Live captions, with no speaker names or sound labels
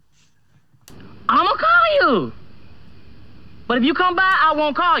you. But if you come by, I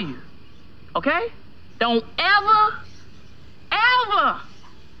won't call you. Okay? Don't ever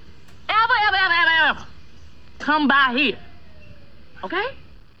come by here. Okay?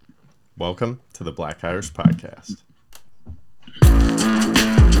 Welcome to the Black Irish Podcast.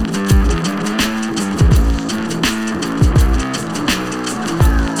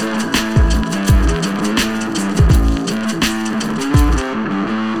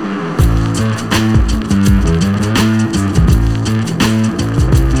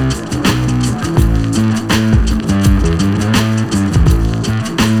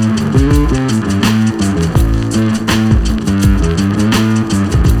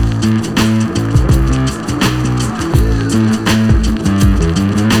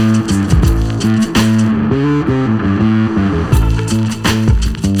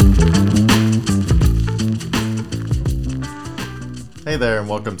 Hey there, and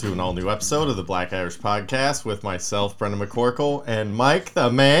welcome to an all-new episode of the Black Irish Podcast with myself, Brendan McCorkle, and Mike the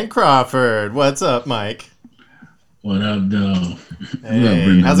Man Crawford. What's up, Mike? What up, dog?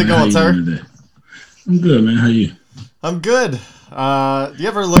 Hey, how's it going, sir? I'm good, man. How you? I'm good. Do you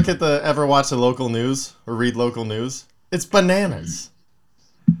ever watch the local news or read local news? It's bananas.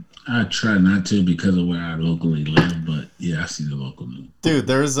 I try not to because of where I locally live, but yeah, I see the local news. Dude,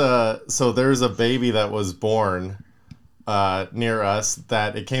 there's a baby that was born near us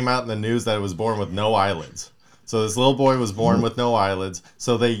that it came out in the news that it was born with no eyelids. So this little boy was born with no eyelids.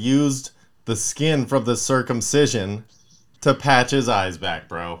 So they used the skin from the circumcision to patch his eyes back,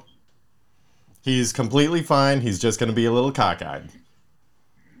 bro. He's completely fine. He's just going to be a little cockeyed.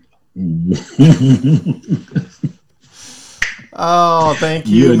 Oh, thank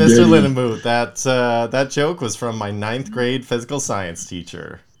you, Mr. Lindenmuth. That joke was from my 9th grade physical science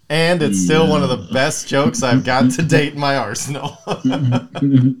teacher. And it's still one of the best jokes I've got to date in my arsenal. Oh,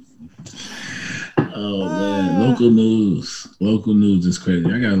 man. Local news. Local news is crazy.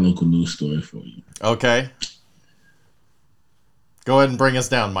 I got a local news story for you. Okay. Go ahead and bring us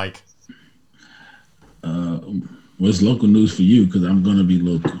down, Mike. What's local news for you? Because I'm going to be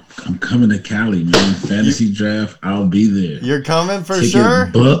local. I'm coming to Cali, man. Fantasy draft. I'll be there. You're coming for Ticket sure?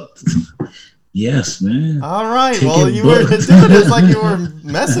 booked. Yes, man. All right. Ticket Well, you booked. were dude, it's like you were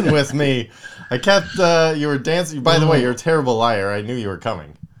messing with me. I kept you were dancing. By the way, you're a terrible liar. I knew you were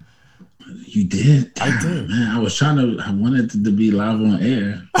coming. You did? I did. Man, I wanted it to be live on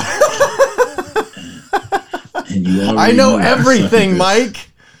air. And you already I know I everything, suck at this. Mike.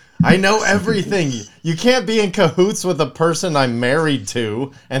 I know everything. You can't be in cahoots with a person I'm married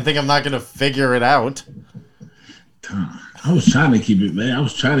to and think I'm not going to figure it out. I was trying to keep it, man. I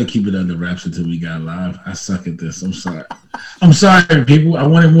was trying to keep it under wraps until we got live. I suck at this. I'm sorry. I'm sorry, people. I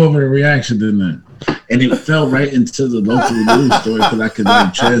wanted more of a reaction than that. And it fell right into the local news story because I could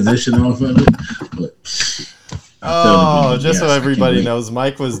transition off of it. But just so everybody knows,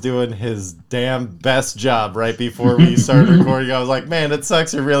 Mike was doing his damn best job right before we started recording. I was like, man, it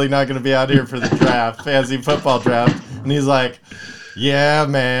sucks you're really not going to be out here for the draft, fantasy football draft. And he's like, yeah,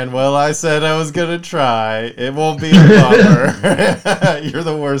 man. Well, I said I was going to try. It won't be a bummer. You're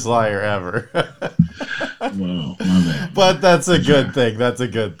the worst liar ever. Well, my bad. But that's a good thing. That's a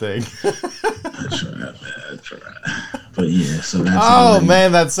good thing. I tried. But yeah, so that's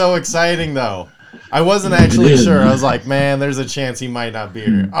man, that's so exciting, though. I wasn't actually sure. Man. I was like, man, there's a chance he might not be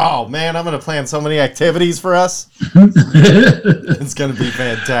here. Oh, man, I'm going to plan so many activities for us. It's going to be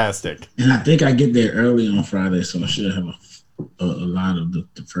fantastic. And I think I get there early on Friday, so I should have a lot of the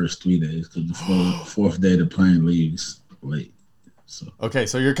first 3 days because the fourth day the plane leaves late. So okay,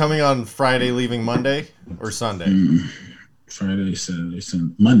 so you're coming on Friday, leaving Monday or Sunday? Friday, Saturday,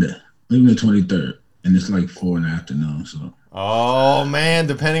 Sunday, Monday, leaving the 23rd, and it's like 4 in the afternoon. So oh man,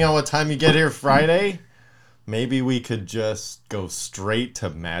 depending on what time you get here Friday, maybe we could just go straight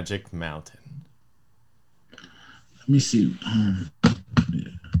to Magic Mountain. Let me see.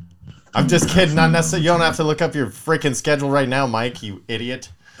 I'm just kidding. Not necessarily. You don't have to look up your freaking schedule right now, Mike. You idiot.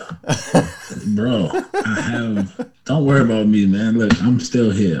 Bro, don't worry about me, man. Look, I'm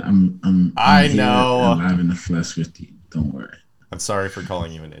still here. I here, know. alive in the flesh with you. Don't worry. I'm sorry for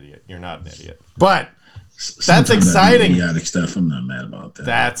calling you an idiot. You're not an idiot. But that's Sometimes exciting. Idiotic stuff. I'm not mad about that.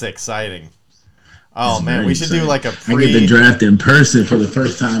 That's exciting. Oh It's man, we should exciting. do like a I get the draft in person for the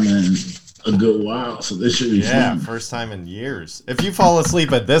first time in a good while, so this should be fun. First time in years. If you fall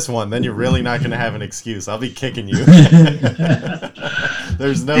asleep at this one, then you're really not going to have an excuse. I'll be kicking you.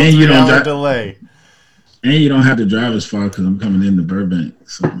 There's no 3-hour delay. And you don't have to drive as far because I'm coming into Burbank.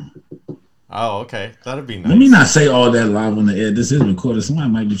 So Oh, okay. That'd be nice. let me not say all that live on the air. This is recorded. Somebody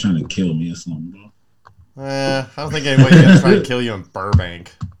might be trying to kill me or something, bro. I don't think anybody's going to try to kill you in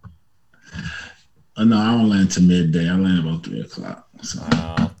Burbank. No, I don't land till midday. I land about 3 o'clock. So.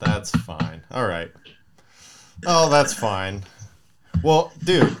 Oh, that's fine. All right. Oh, that's fine. Well,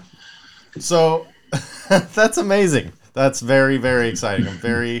 dude, so that's amazing. That's very, very exciting. I'm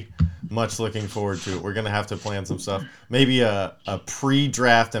very much looking forward to it. We're going to have to plan some stuff. Maybe a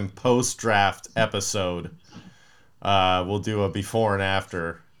pre-draft and post-draft episode. We'll do a before and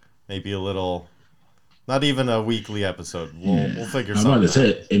after. Maybe a little, not even a weekly episode. We'll figure something out. I was about to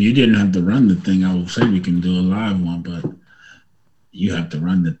say, if you didn't have to run the thing, I would say we can do a live one, but you have to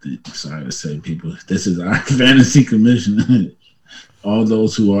run the thing. Sorry to say, people. This is our fantasy commission. All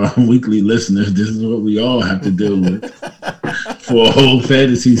those who are weekly listeners, this is what we all have to deal with for a whole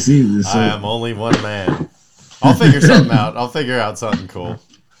fantasy season. So. I am only one man. I'll figure something out. I'll figure out something cool.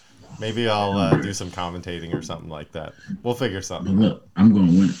 Maybe I'll do some commentating or something like that. We'll figure something. But look, I'm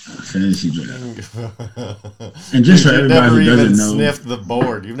going to win a fantasy draft. And just for everybody who doesn't know, sniffed the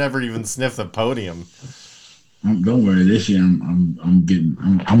board. You've never even sniffed the podium. Don't worry. This year, I'm at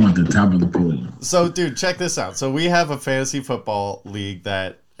the top of the podium. So, dude, check this out. So we have a fantasy football league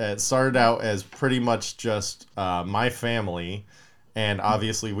that started out as pretty much just my family. And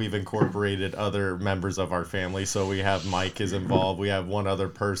obviously, we've incorporated other members of our family. So we have Mike is involved. We have one other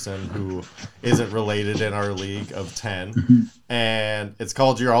person who isn't related in our league of 10. And it's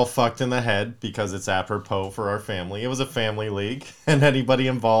called You're All Fucked in the Head because it's apropos for our family. It was a family league. And anybody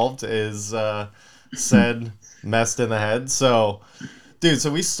involved is said messed in the head. So, dude,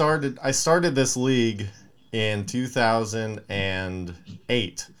 I started this league in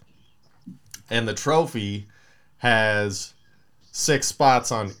 2008. And the trophy has 6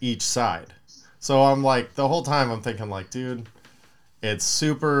 spots on each side. So I'm like, the whole time I'm thinking like, dude, it's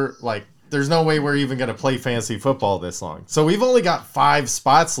super, like, there's no way we're even going to play fantasy football this long. So we've only got 5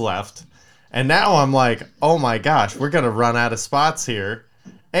 spots left. And now I'm like, oh my gosh, we're going to run out of spots here.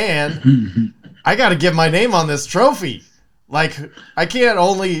 And I got to get my name on this trophy. Like, I can't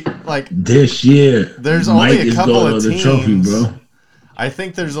only, like, this year, there's only a couple of teams. Trophy, bro. I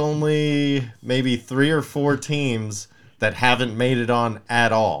think there's only maybe 3 or 4 teams that haven't made it on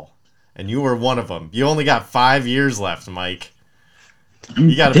at all. And you were one of them. You only got 5 years left, Mike.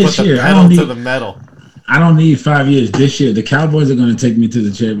 You got to put the pedal to the metal. I don't need 5 years. This year, the Cowboys are going to take me to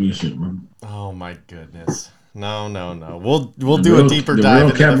the championship, bro. Oh, my goodness. No. We'll do a deeper dive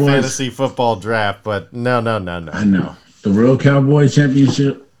into the fantasy football draft, but no. I know. The real Cowboys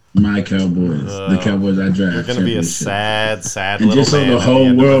championship, my Cowboys. The Cowboys I draft. You're going to be a sad and little just so man the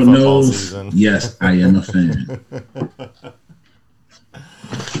whole world knows, season. Yes, I am a fan. But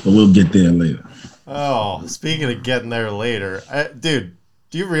we'll get there later. Oh, speaking of getting there later, dude,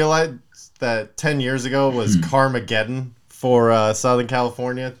 do you realize that 10 years ago was Carmageddon for Southern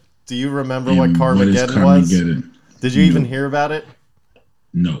California? Do you remember what Carmageddon was? Did you even hear about it?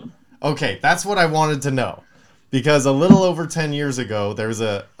 No. Okay, that's what I wanted to know. Because a little over 10 years ago, there was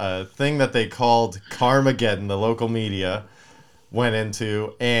a thing that they called Carmageddon, the local media went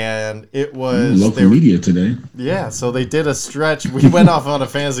into, and it was... Local media today. Yeah, so they did a stretch. We went off on a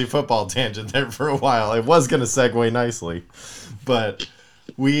fantasy football tangent there for a while. It was going to segue nicely. But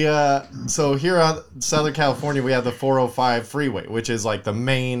we... so here on Southern California, we have the 405 freeway, which is like the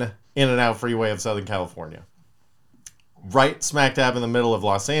main in-and-out freeway of Southern California. Right smack dab in the middle of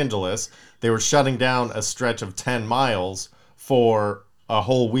Los Angeles, they were shutting down a stretch of 10 miles for a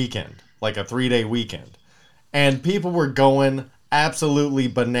whole weekend, like a 3-day weekend. And people were going absolutely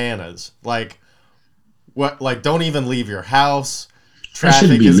bananas. Like, what? Like, don't even leave your house.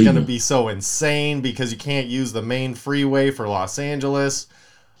 Traffic is going to be so insane because you can't use the main freeway for Los Angeles.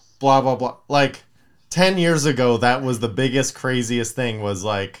 Blah, blah, blah. Like, 10 years ago, that was the biggest, craziest thing was,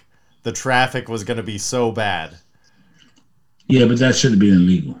 like, the traffic was going to be so bad. Yeah, but that should have been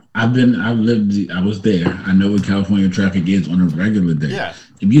illegal. I was there. I know what California traffic is on a regular day. Yeah.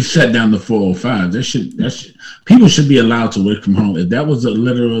 If you shut down the 405, people should be allowed to work from home. If that was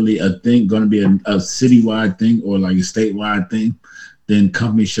literally a thing, going to be a citywide thing or like a statewide thing, then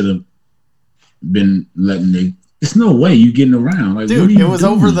companies should have been letting There's no way you getting around. Like, dude, it was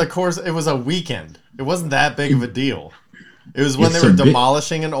over the course. It was a weekend. It wasn't that big of a deal. It was when they were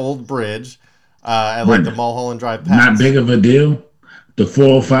demolishing an old bridge. At like the Mulholland Drive Pass. Not big of a deal. The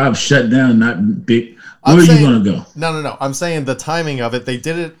 405 shut down, not big. Where are you going to go? No. I'm saying the timing of it. They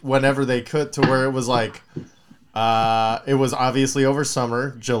did it whenever they could to where it was like, it was obviously over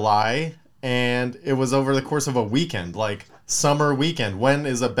summer, July, and it was over the course of a weekend, like summer weekend. When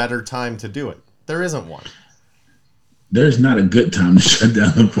is a better time to do it? There isn't one. There's not a good time to shut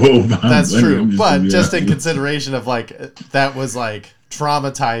down the 405. That's true, but just in consideration of like, that was like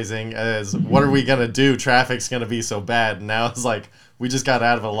traumatizing as what are we going to do? Traffic's going to be so bad. And now it's like, we just got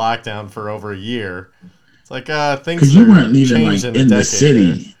out of a lockdown for over a year. It's like things Because you are weren't even like changed in the decade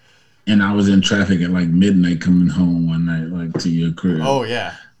city, there. and I was in traffic at like midnight coming home one night, like to your crib. Oh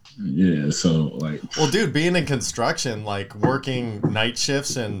yeah. Yeah, so like, Well, dude, being in construction, like working night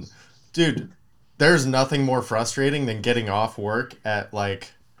shifts, and dude, there's nothing more frustrating than getting off work at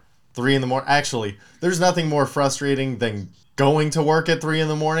like 3 in the morning. Actually, there's nothing more frustrating than going to work at 3 in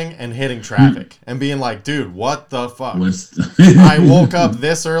the morning and hitting traffic and being like, dude, what the fuck? what's I woke up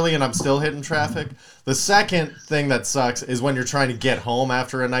this early and I'm still hitting traffic. The second thing that sucks is when you're trying to get home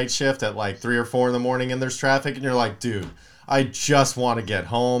after a night shift at like 3 or 4 in the morning and there's traffic and you're like, dude, I just want to get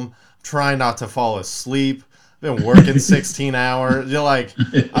home. Try not to fall asleep. Been working 16 hours. You're like,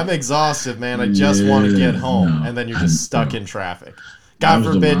 I'm exhausted, man. I just want to get home. no, And then you're just stuck bro. in traffic. That God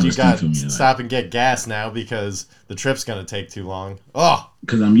was the forbid you wildest got thing to for me, stop and get gas now because the trip's going to take too long. Oh,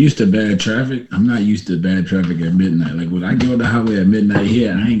 Because I'm used to bad traffic. I'm not used to bad traffic at midnight. Like when I go on the highway at midnight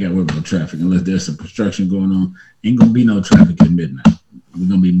here, I ain't got to worry about traffic unless there's some construction going on. Ain't gonna be no traffic at midnight. We're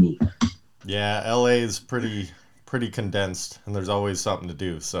gonna be moving. yeah, LA is pretty condensed and there's always something to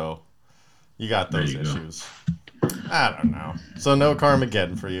do. So you got There those you go. issues. I don't know. So no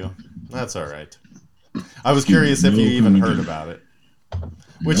Carmageddon for you. That's all right. I was curious if No you even heard Carmageddon. about it.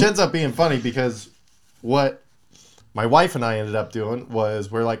 Which Nope. ends up being funny because what my wife and I ended up doing was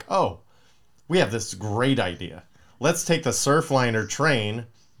we're like, oh, we have this great idea. Let's take the Surfliner train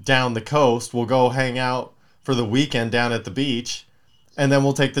down the coast. We'll go hang out for the weekend down at the beach. And then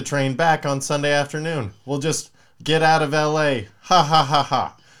we'll take the train back on Sunday afternoon. We'll just get out of LA. Ha ha ha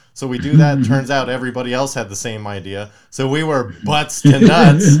ha. So we do that. Turns out everybody else had the same idea. So we were butts to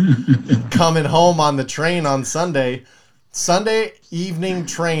nuts coming home on the train on Sunday. Sunday evening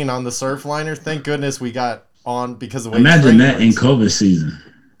train on the Surfliner. Thank goodness we got on because of the way Imagine train that in works. COVID season.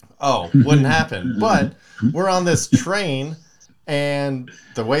 Oh, wouldn't happen. But we're on this train, and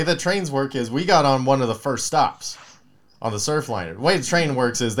the way that trains work is we got on one of the first stops on the Surfliner. The way the train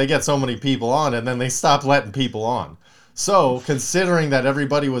works is they get so many people on, and then they stop letting people on. So, considering that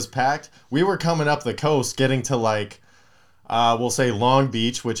everybody was packed, we were coming up the coast, getting to like, we'll say Long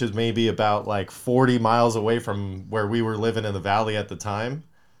Beach, which is maybe about like 40 miles away from where we were living in the valley at the time.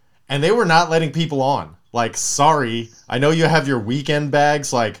 And they were not letting people on. Like, sorry, I know you have your weekend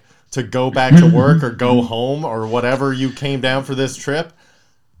bags, like, to go back to work or go home or whatever you came down for this trip.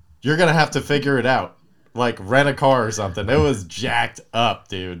 You're going to have to figure it out. Like, rent a car or something. It was jacked up,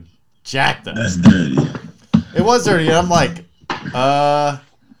 dude. Jacked up. That's dirty. It was dirty. And I'm like,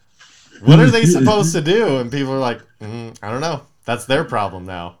 what are they supposed to do? And people are like, I don't know. That's their problem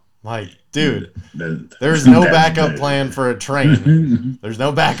now. Like, dude, there's no That's backup dirty. plan for a train. There's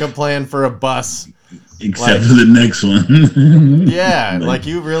no backup plan for a bus. Except for the next one. Yeah, like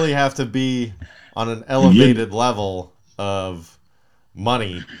you really have to be on an elevated level of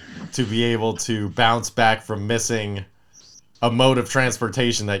money to be able to bounce back from missing a mode of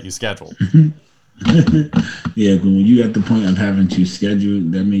transportation that you scheduled. Yeah, but when you at the point of having to schedule,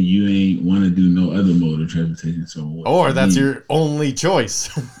 that means you ain't want to do no other mode of transportation. So Or that's your only choice.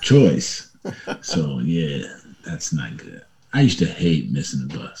 choice. So yeah, that's not good. I used to hate missing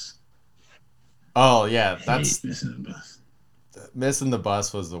the bus. Oh yeah, Hate that's missing the bus. missing the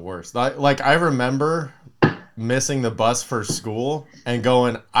bus was the worst. Like I remember missing the bus for school and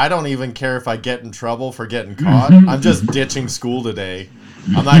going, I don't even care if I get in trouble for getting caught. I'm just ditching school today.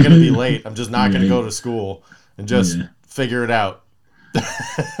 I'm not going to be late. I'm just not going to go to school and just figure it out.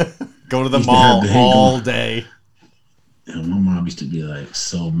 Go to the Used to mall have to hate all going. day. And my mom used to be like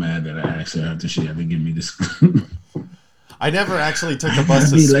so mad that I asked her after she had to give me the school. I never actually took the I bus gotta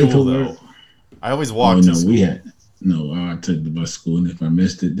to be late school for though. work. I always Oh walked no, to school. I took the bus to school, and if I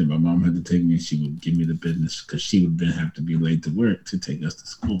missed it, then my mom had to take me. She would give me the business because she would then have to be late to work to take us to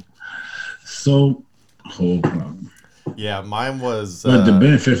school. So, whole problem. Yeah, mine was. But the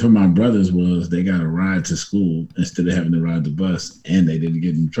benefit for my brothers was they got a ride to school instead of having to ride the bus, and they didn't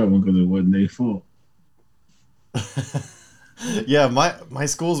get in trouble because it wasn't their fault. Yeah, my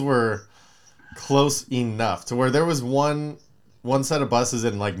schools were close enough to where there was one set of buses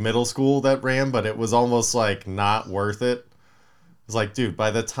in like middle school that ran, but it was almost like not worth it. It was like, dude,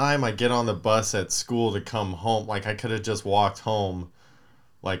 by the time I get on the bus at school to come home, like I could have just walked home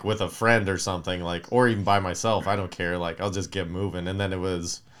like with a friend or something, like, or even by myself. I don't care. Like, I'll just get moving. And then it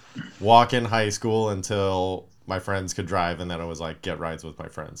was walk in high school until my friends could drive, and then it was like get rides with my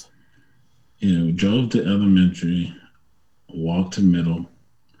friends. Drove to elementary, walked to middle,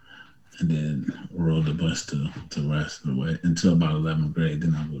 and then rode the bus to the rest of the way until about 11th grade.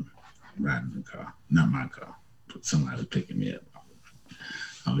 Then I would ride in the car. Not my car, but somebody was picking me up.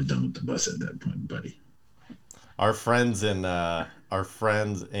 I was done with the bus at that point, buddy. our friends in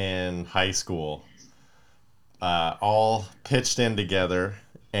high school all pitched in together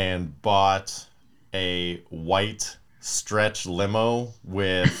and bought a white stretch limo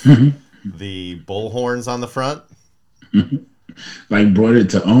with the bullhorns on the front. Like brought it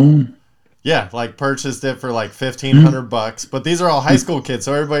to own. Yeah, like purchased it for like $1,500, but these are all high school kids,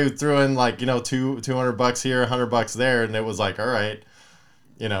 so everybody threw in like $200 here, $100 there, and it was like, all right,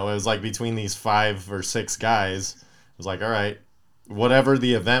 it was like between these 5 or 6 guys, it was like, all right, whatever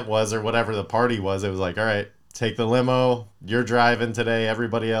the event was or whatever the party was, it was like, all right, take the limo, you're driving today,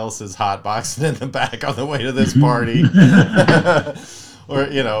 everybody else is hotboxing in the back on the way to this party, or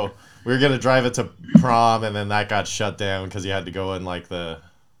we were gonna drive it to prom, and then that got shut down because you had to go in like the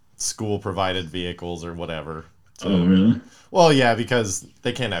school provided vehicles or whatever. So, oh, really? Well, yeah, because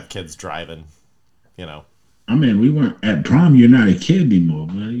they can't have kids driving, I mean, we weren't at prom. You're not a kid anymore,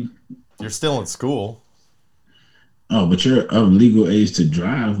 buddy. You're still in school. Oh, but you're of legal age to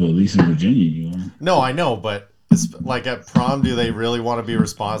drive, well, at least in Virginia you are. No, I know, but it's like at prom, do they really want to be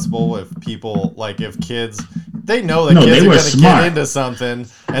responsible if people, like if kids, they know that kids are going to get into something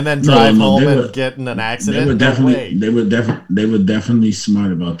and then drive home and get in an accident? They were definitely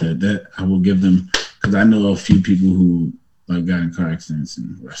smart about that. That I will give them, because I know a few people who like got in car accidents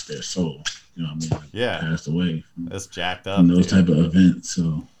and lost their soul. You know what I mean? Like, yeah, passed away. That's jacked up. And those type of events.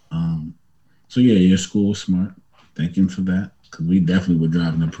 So, yeah, your school was smart. Thank you for that, because we definitely were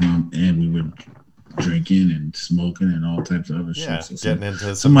driving to prom and we were drinking and smoking and all types of other shit. So getting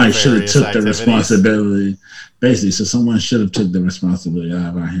into somebody should have took the responsibility. Basically, so someone should have took the responsibility out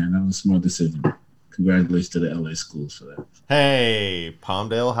of our hand. That was a smart decision. Congratulations to the LA schools for that. Hey,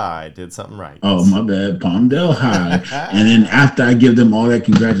 Palmdale High did something right. Oh, my bad. Palmdale High. And then after I give them all that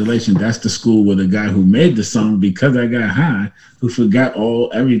congratulations, that's the school with the guy who made the song Because I Got High, who forgot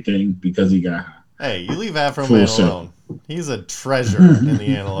everything because he got high. Hey, you leave Afro Man alone. He's a treasure in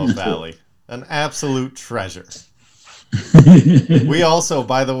the Antelope Valley. An absolute treasure. We also,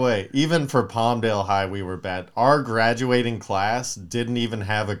 by the way, even for Palmdale High, we were bad. Our graduating class didn't even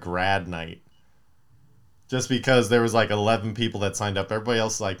have a grad night. Just because there was like 11 people that signed up. Everybody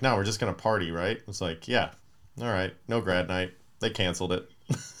else was like, no, we're just going to party, right? It's like, yeah, all right, no grad night. They canceled it.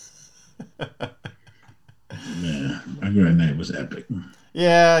 Yeah, our grad night was epic.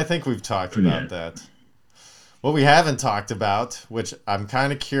 Yeah, I think we've talked about that. What we haven't talked about, which I'm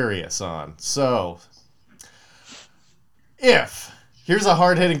kind of curious on. So, here's a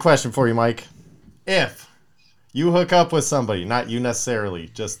hard-hitting question for you, Mike. If you hook up with somebody, not you necessarily,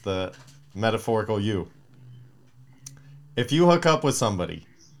 just the metaphorical you. If you hook up with somebody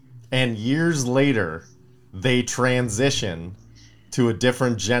and years later they transition to a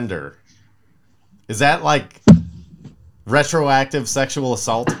different gender, is that like retroactive sexual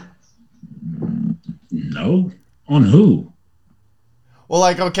assault? No. On who? Well,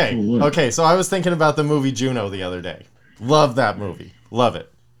 like, okay, so I was thinking about the movie Juno the other day. Love that movie. Love it.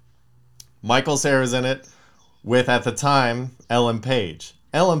 Michael Cera's in it with, at the time, Ellen Page.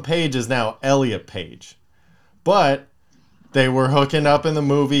 Ellen Page is now Elliot Page. But they were hooking up in the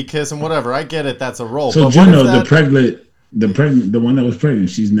movie, kissing, whatever. I get it, that's a role. So but Juno, the one that was pregnant,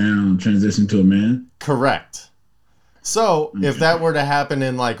 she's now transitioned to a man? Correct. So, if that were to happen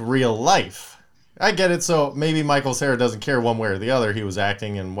in, like, real life, I get it. So, maybe Michael Cera doesn't care one way or the other. He was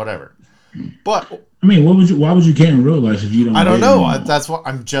acting and whatever. But... I mean, why would you care in real life if you don't... I don't know. That's what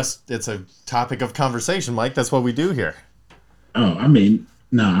it's a topic of conversation, Mike. That's what we do here. Oh, I mean...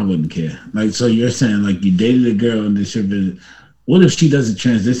 No, I wouldn't care. Like, so you're saying, like, you dated a girl and this should what if she doesn't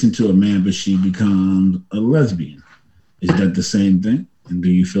transition to a man, but she becomes a lesbian? Is that the same thing? And do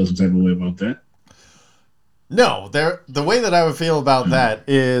you feel some type of way about that? No, the way that I would feel about that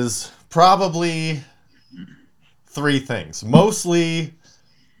is probably 3 things. Mostly,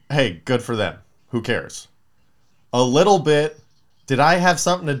 hey, good for them. Who cares? A little bit, did I have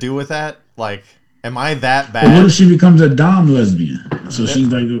something to do with that? Like, am I that bad? But what if she becomes a dom lesbian? So she's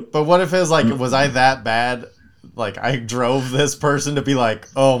like... But what if it was like, was I that bad? Like, I drove this person to be like,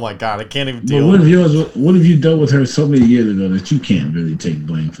 oh my God, I can't even deal with it. What if you dealt with her so many years ago that you can't really take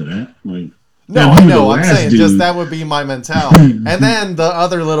blame for that? Like, no, I know. I'm saying just that would be my mentality. And then the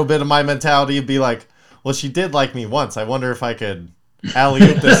other little bit of my mentality would be like, well, she did like me once. I wonder if I could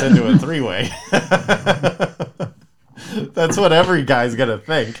alley-oop this into a 3-way. That's what every guy's going to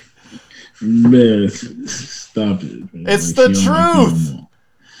think. Man, stop it. Man. It's like, the truth.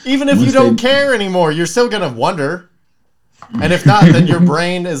 Even if you don't care anymore, you're still going to wonder. And if not, then your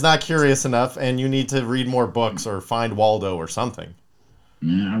brain is not curious enough and you need to read more books or find Waldo or something.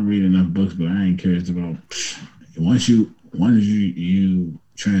 Man, I read enough books, but I ain't curious about... Once you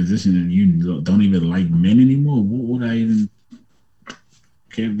transition and you don't even like men anymore, what would I even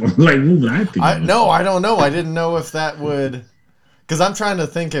care about? Like, what would I think? I don't know. I didn't know if that would, because I'm trying to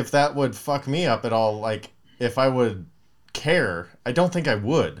think if that would fuck me up at all. Like, if I would care. I don't think I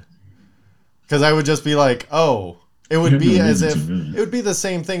would, because I would just be like, oh, it would be as if it would be the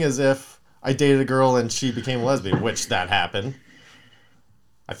same thing as if I dated a girl and she became a lesbian, which that happened.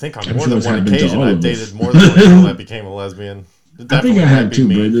 I think on more than one occasion I've dated more than one girl that became a lesbian. I think I had too,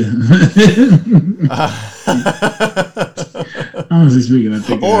 brother. Honestly speaking, I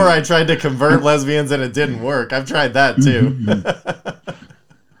think. Or I tried to convert lesbians and it didn't work. I've tried that too.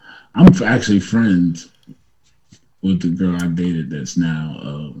 I'm actually friends with the girl I dated that's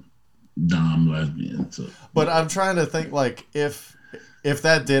now dom lesbian. So. But I'm trying to think, like, if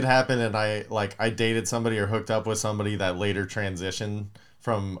that did happen and I dated somebody or hooked up with somebody that later transitioned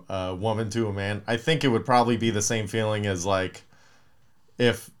from a woman to a man, I think it would probably be the same feeling as, like,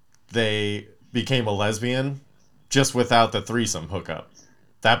 if they became a lesbian just without the threesome hookup.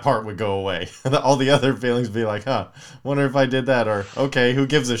 That part would go away. All the other feelings would be like, wonder if I did that, or, okay, who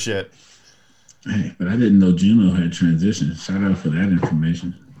gives a shit? Hey, but I didn't know Juno had transitioned. Shout out for that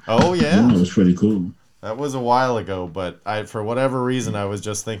information. Oh, yeah? Juno was pretty cool. That was a while ago, but for whatever reason, I was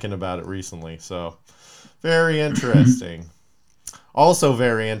just thinking about it recently. So, very interesting. Also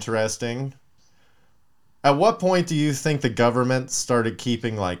very interesting. At what point do you think the government started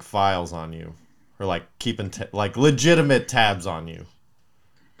keeping, like, files on you? Or, like, keeping, like, legitimate tabs on you?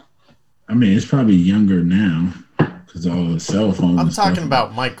 I mean, it's probably younger now, because all the cell phones. I'm talking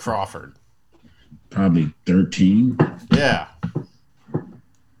about Mike Crawford. Probably 13. Yeah.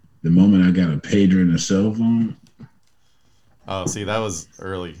 The moment I got a pager and a cell phone. Oh, see, that was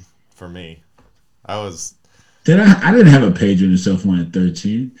early for me. I didn't have a pager and a cell phone at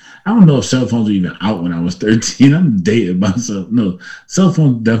 13. I don't know if cell phones were even out when I was 13. I'm dating myself. No, cell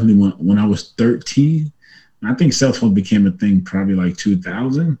phones definitely went when I was 13. I think cell phone became a thing probably like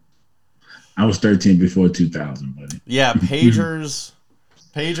 2000. I was 13 before 2000, buddy. Yeah, pagers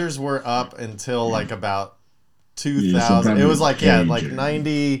were up until like about 2000. It was like, like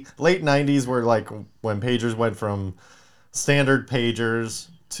 90, late 90s were like when pagers went from standard pagers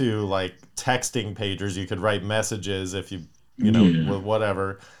to like texting pagers. You could write messages if you know,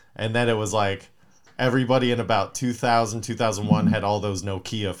 whatever. And then it was like everybody in about 2000, 2001 had all those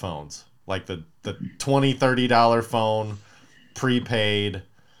Nokia phones. Like the $20, $30 phone, prepaid,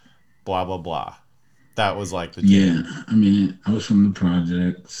 blah, blah, blah. That was like the jam. Yeah, I mean, I was from the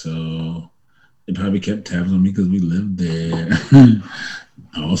project, so they probably kept tabs on me because we lived there.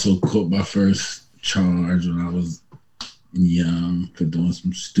 I also caught my first charge when I was young for doing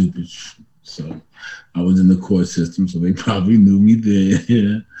some stupid shit. So I was in the court system, so they probably knew me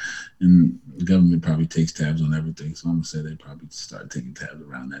there. And the government probably takes tabs on everything. So I'm going to say they probably started taking tabs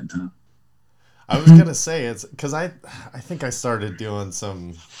around that time. I was going to say, it's because I think I started doing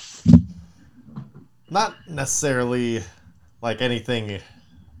some, not necessarily like anything.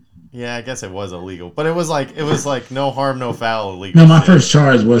 Yeah, I guess it was illegal, but it was like no harm, no foul illegal. No, my first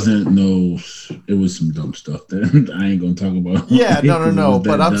charge wasn't it was some dumb stuff that I ain't gonna talk about. Yeah, no.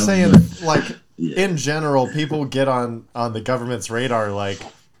 But I'm saying, like, in general, people get on the government's radar, like,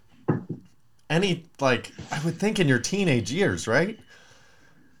 I would think in your teenage years, right?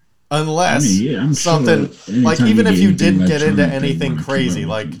 Unless something, sure like, even if you didn't get into anything crazy,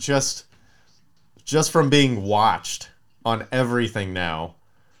 like, just from being watched on everything now.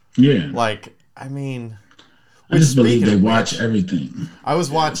 Yeah. Like, I mean, I just believe they watch everything. I was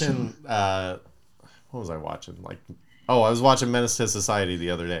watching, what was I watching? I was watching Menace to Society the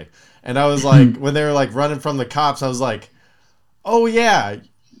other day. And I was like, when they were like running from the cops, I was like, oh yeah,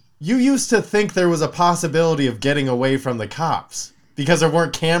 you used to think there was a possibility of getting away from the cops because there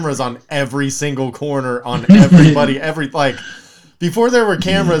weren't cameras on every single corner on everybody, before there were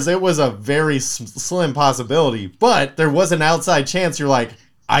cameras, it was a very slim possibility, but there was an outside chance you're like,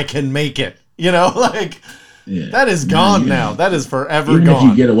 I can make it, that is gone now. That is forever Even gone. If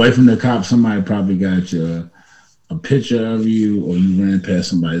you get away from the cops, somebody probably got a picture of you, or you ran past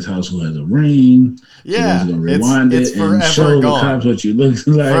somebody's house who has a ring. Yeah, so gonna rewind it's forever and show gone. The cops what you look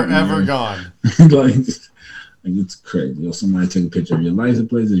like. Forever gone. like it's crazy. Or somebody take a picture of your license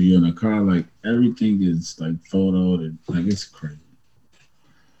plate if you're in a car. Like everything is like photoed and like it's crazy.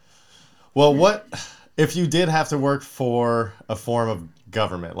 Well, what if you did have to work for a form of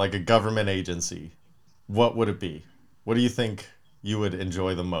government, like a government agency? What would it be? What do you think you would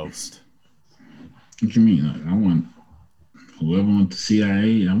enjoy the most? What you mean? Like, I want whoever wants the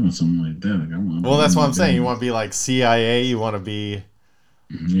CIA. I want something like that. Like I want. Well, that's what I'm saying. You want to be like CIA. You want to be.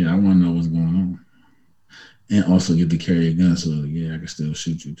 Yeah, I want to know what's going on. and also get to carry a gun. So yeah, I can still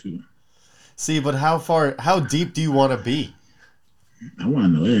shoot you too. See, but how deep do you want to be? I want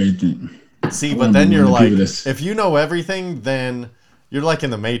to know everything. See, I but wanna then be you're one of the like, people that's- if you know everything, then you're like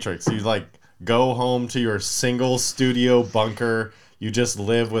in the Matrix. You like go home to your single studio bunker. You just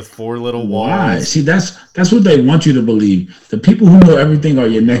live with 4 little Why? walls. See, that's what they want you to believe. The people who know everything are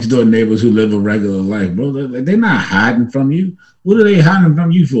your next door neighbors who live a regular life, bro. They're not hiding from you. What are they hiding from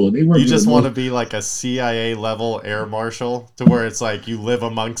you for? They work. You just with want to most- be like a CIA level air marshal, to where it's like you live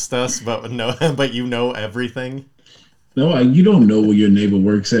amongst us, but no, but you know everything. No, you don't know where your neighbor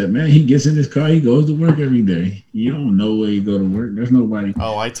works at, man. He gets in his car, he goes to work every day. You don't know where you go to work. There's nobody.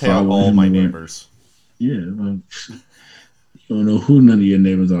 Oh, I tail following all him my to work. neighbors. Yeah, like, you don't know who none of your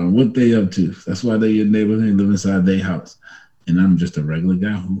neighbors are and what they up to. That's why they're your neighbors. They live inside their house. And I'm just a regular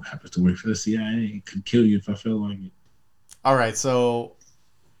guy who happens to work for the CIA. Could kill you if I felt like it. All right, so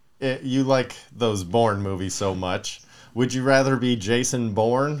you like those Bourne movies so much. Would you rather be Jason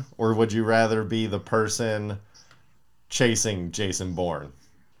Bourne, or would you rather be the person chasing Jason Bourne?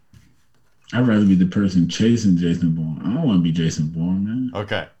 I'd rather be the person chasing Jason Bourne. I don't want to be Jason Bourne, man.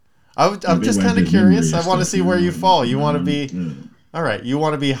 Okay. I'm They just wipe kind of his curious. memory I want to and see stuff, where man. you fall. You want to be... Yeah. All right, you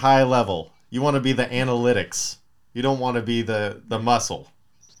want to be high level. You want to be the analytics. You don't want to be the muscle.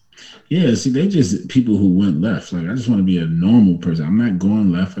 Yeah, see, they just people who went left. Like, I just want to be a normal person. I'm not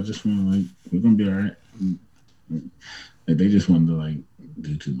going left. I just want to, like, we're going to be all right. Like, they just wanted to, like,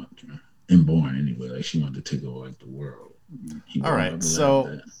 do too much, man. And Bourne, anyway. Like, she wanted to take over, like, the world. All right, Never so...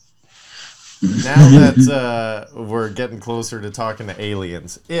 liked that. Now that we're getting closer to talking to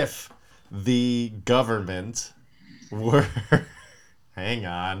aliens, if the government were... Hang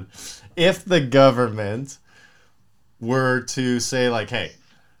on. If the government were to say, like, hey,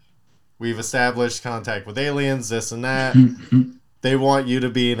 we've established contact with aliens, this and that, they want you to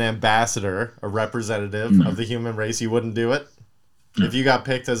be an ambassador, a representative of the human race, you wouldn't do it? If you got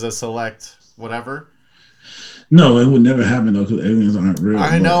picked as a select whatever? No, it would never happen, though, because aliens aren't real.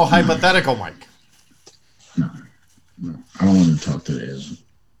 I know, hypothetical, Mike. No. I don't want to talk to the aliens.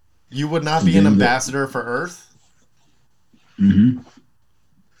 You would not be an ambassador for Earth? Mm-hmm.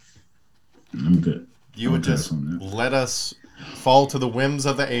 I'm good. You would just let us fall to the whims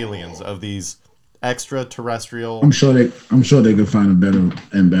of the aliens, of these extraterrestrial... I'm sure they could find a better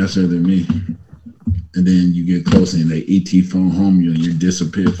ambassador than me. And then you get close and they ET phone home you and you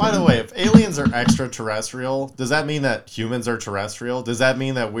disappear. By the way, if aliens are extraterrestrial, does that mean that humans are terrestrial? Does that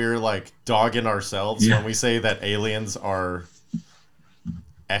mean that we're like dogging ourselves when we say that aliens are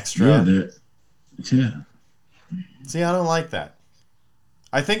extra? Yeah. See, I don't like that.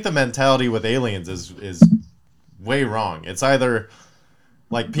 I think the mentality with aliens is way wrong. It's either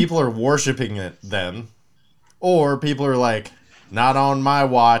like people are worshiping them, or people are like, not on my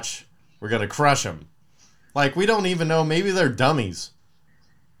watch, we're going to crush them. Like, we don't even know. Maybe they're dummies.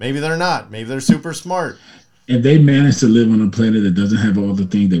 Maybe they're not. Maybe they're super smart. If they manage to live on a planet that doesn't have all the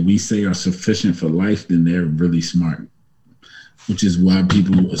things that we say are sufficient for life, then they're really smart. Which is why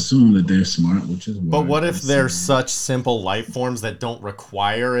people assume that they're smart, which is why. But what if they're such simple life forms that don't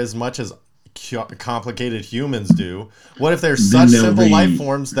require as much as complicated humans do? What if they're such simple life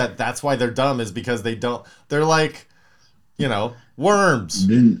forms that's why they're dumb, is because they don't... They're like, worms.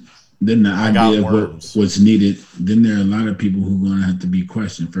 Then the idea of what's needed, then there are a lot of people who are going to have to be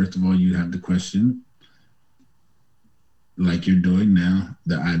questioned. First of all, you have to question, like you're doing now,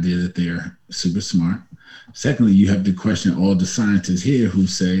 the idea that they're super smart. Secondly, you have to question all the scientists here who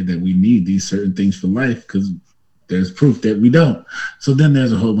say that we need these certain things for life because there's proof that we don't. So then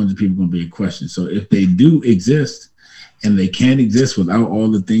there's a whole bunch of people going to be in question. So if they do exist and they can't exist without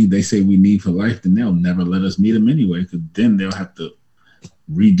all the things they say we need for life, then they'll never let us meet them anyway, because then they'll have to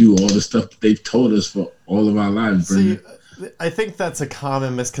redo all the stuff that they've told us for all of our lives. See, I think that's a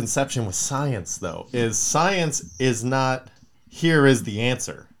common misconception with science, though, is science is not, here is the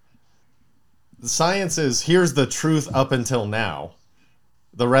answer. Science is, here's the truth up until now.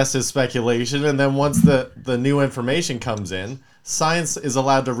 The rest is speculation, and then once the new information comes in, science is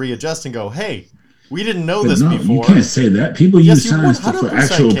allowed to readjust and go, hey, we didn't know this before. You can't say that. People use science for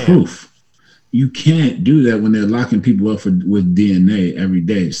actual proof. You can't do that when they're locking people up with DNA every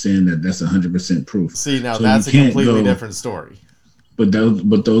day, saying that that's 100% proof. See, now that's a completely different story. But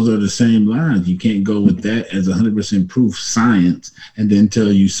those are the same lines. You can't go with that as 100% proof science and then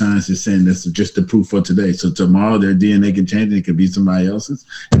tell you science is saying that's just the proof for today. So tomorrow their DNA can change and it could be somebody else's.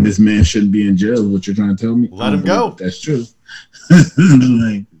 And this man shouldn't be in jail. What you're trying to tell me? Let him go. That's true.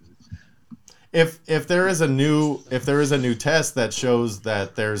 Like, if there is a new test that shows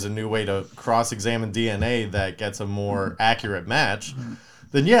that there's a new way to cross-examine DNA that gets a more accurate match,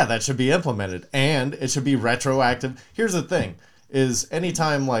 then yeah, that should be implemented, and it should be retroactive. Here's the thing, is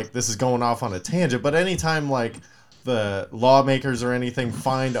anytime, like, this is going off on a tangent, but anytime, like, the lawmakers or anything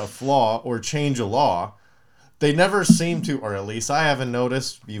find a flaw or change a law, they never seem to, or at least I haven't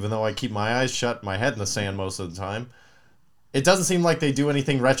noticed, even though I keep my eyes shut, my head in the sand most of the time, it doesn't seem like they do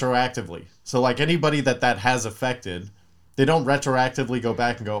anything retroactively. So, like, anybody that has affected, they don't retroactively go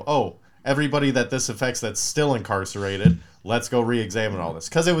back and go, oh, everybody that this affects that's still incarcerated, let's go re-examine all this.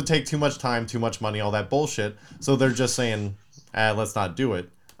 Because it would take too much time, too much money, all that bullshit. So they're just saying, let's not do it.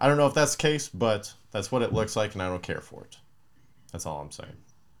 I don't know if that's the case, but that's what it looks like, and I don't care for it. That's all I'm saying.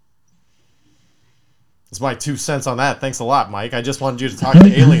 That's my 2 cents on that. Thanks a lot, Mike. I just wanted you to talk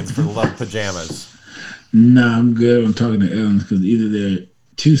to aliens for the love of pajamas. Nah, I'm good. I'm talking to aliens because either they're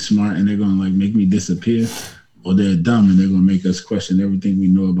too smart and they're going to like make me disappear, or they're dumb and they're going to make us question everything we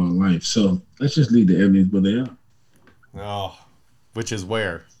know about life. So let's just leave the aliens where they are. Oh, which is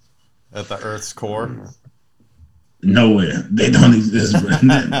where? At the Earth's core? Nowhere. They don't exist, buddy.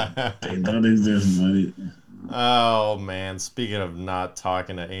 They don't exist, buddy. Oh, man. Speaking of not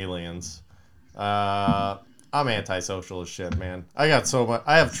talking to aliens, I'm antisocial as shit, man. I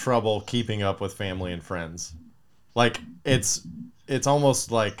have trouble keeping up with family and friends. Like, it's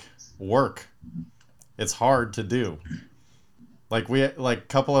almost like work. It's hard to do. Like, a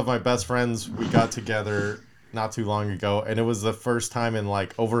couple of my best friends, we got together not too long ago, and it was the first time in,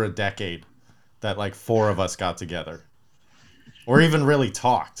 like, over a decade that, like, 4 of us got together. Or even really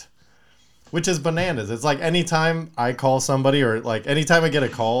talked. Which is bananas. It's like anytime I call somebody, or like anytime I get a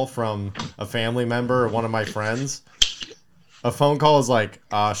call from a family member or one of my friends, a phone call is like,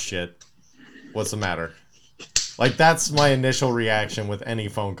 ah, shit, what's the matter? Like, that's my initial reaction with any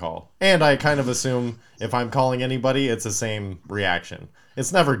phone call. And I kind of assume if I'm calling anybody, it's the same reaction.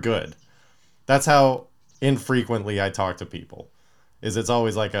 It's never good. That's how infrequently I talk to people. It's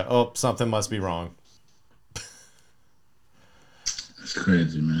always like oh, something must be wrong. It's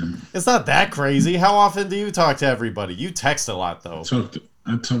crazy, man. It's not that crazy. How often do you talk to everybody? You text a lot, though.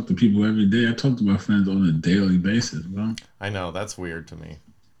 I talk to people every day. I talk to my friends on a daily basis, bro. I know. That's weird to me.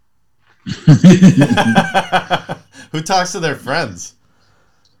 Who talks to their friends?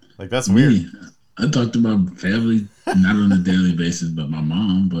 Like, that's weird. I talk to my family, not on a daily basis, but my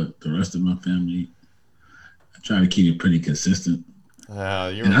mom, but the rest of my family, I try to keep it pretty consistent.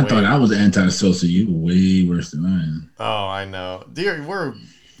 I thought I was antisocial. You were way worse than I am. Oh, I know.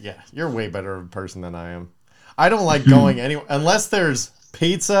 You're way better of a person than I am. I don't like going anywhere unless there's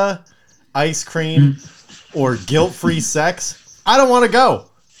pizza, ice cream, or guilt-free sex. I don't want to go.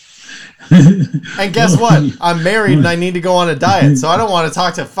 And guess what? I'm married and I need to go on a diet, so I don't want to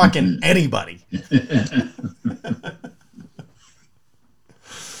talk to fucking anybody.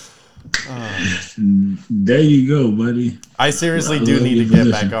 There you go, buddy. I seriously do need to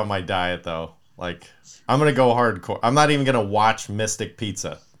get back on my diet, though. Like, I'm going to go hardcore. I'm not even going to watch Mystic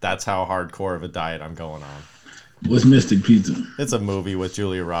Pizza. That's how hardcore of a diet I'm going on. What's Mystic Pizza? It's a movie with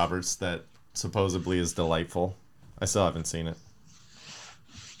Julia Roberts that supposedly is delightful. I still haven't seen it.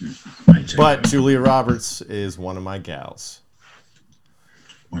 But Julia Roberts is one of my gals.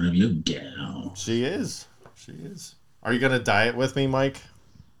 One of your gals. She is. Are you going to diet with me, Mike?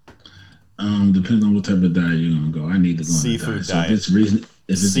 Depends on what type of diet you're gonna go. I need to go seafood on a diet. So if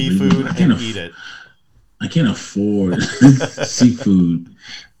it's seafood and eat it. I can't afford seafood.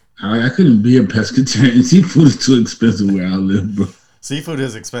 I couldn't be a pescatarian. Seafood is too expensive where I live, bro. Seafood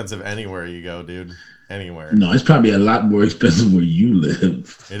is expensive anywhere you go, dude. Anywhere. No, it's probably a lot more expensive where you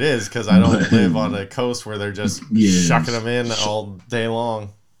live. It is, because I don't live on a coast where they're just shucking them in all day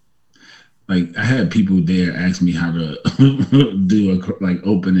long. Like, I had people there ask me how to do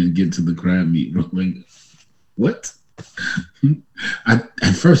open and get to the crab meat. Like, what?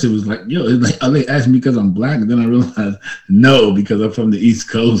 At first it was like, are they asking me because I'm black? And then I realized, no, because I'm from the East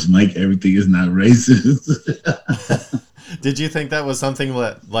Coast, Mike, everything is not racist. Did you think that was something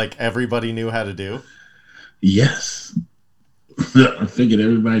that, like, everybody knew how to do? Yes. I figured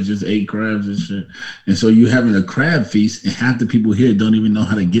everybody just ate crabs and shit. And so you're having a crab feast, and half the people here don't even know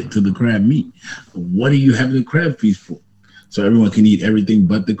how to get to the crab meat. What are you having a crab feast for? So everyone can eat everything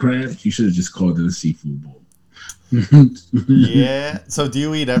but the crabs? You should have just called it a seafood bowl. Yeah. So do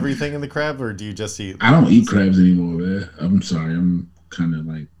you eat everything in the crab, or do you just eat? I don't eat crabs anymore, man. I'm sorry. I'm kind of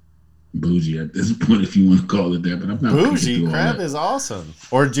like bougie at this point, if you want to call it that. But I'm not bougie. Crab is awesome.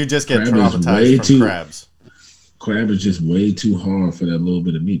 Or did you just get traumatized from crabs? Crab is just way too hard for that little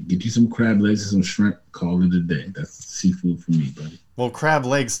bit of meat. Get you some crab legs and some shrimp, call it a day. That's seafood for me, buddy. Well, crab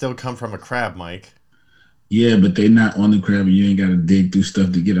legs still come from a crab, Mike. Yeah, but they're not on the crab, and you ain't got to dig through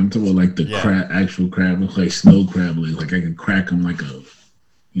stuff to get them. I'm talking about like the actual crab, like snow crab legs. Like I can crack them like a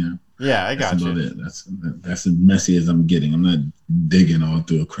You know. Yeah, I got That's you. about it. That's as messy as I'm getting. I'm not digging all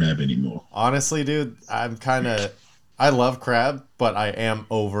through a crab anymore. Honestly, dude, I love crab, but I am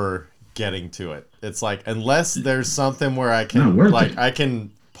over getting to it. It's like, unless there's something where I Not can, worth like, it. I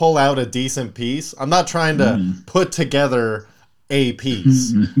can pull out a decent piece. I'm not trying to put together a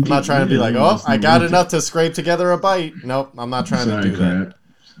piece. I'm not trying to be like, oh, It's I not got worth it. Enough to scrape together a bite. Nope, I'm not trying to do that. crab.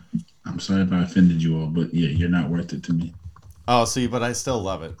 I'm sorry if I offended you all, but yeah, you're not worth it to me. Oh, see, but I still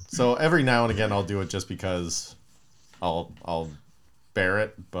love it. So every now and again, I'll do it just because I'll bear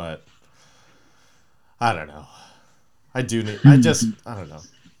it. But I don't know. I don't know.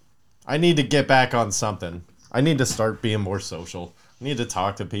 I need to get back on something. I need to start being more social. I need to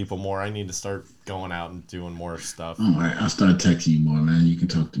talk to people more. I need to start going out and doing more stuff. All right, I'll start texting you more, man. You can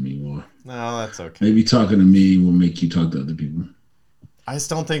talk to me more. No, that's okay. Maybe talking to me will make you talk to other people. I just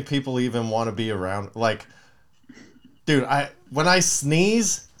don't think people even want to be around. Like, dude, when I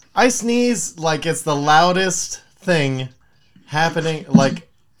sneeze like it's the loudest thing happening. Like,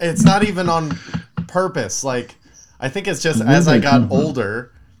 it's not even on purpose. Like, I think it's just as I got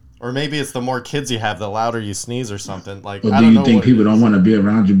older, or maybe it's the more kids you have, the louder you sneeze or something. Like, Or I do don't you know think what people it don't is. want to be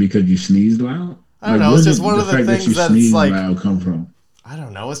around you because you sneeze loud? I don't know. Where It's did just one of the fact that things you that's sneeze like, loud come from? I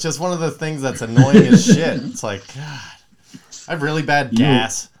don't know. It's just one of the things that's annoying as shit. It's like, God, I have really bad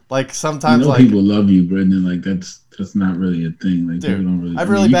gas. Like, sometimes, like, people love you, Brendan. Like that's not really a thing. Like, dude, people don't really. I have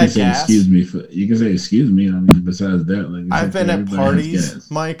really you bad can say gas. excuse me for. You can say excuse me. I mean, besides that, like it's I've been okay, at everybody has parties,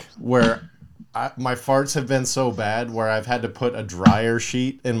 gas. Mike, where my farts have been so bad where I've had to put a dryer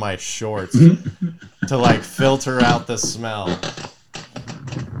sheet in my shorts to, like, filter out the smell.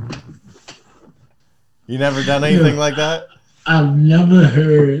 You never done anything like that? I've never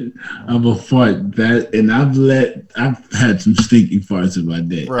heard of a fart that, and I've had some stinky farts in my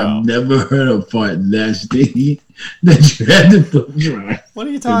day. Bro. I've never heard a fart that stinky that you had to put dry. What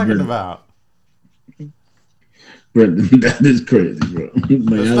are you talking about? Brendan, that is crazy, bro. Like, It's I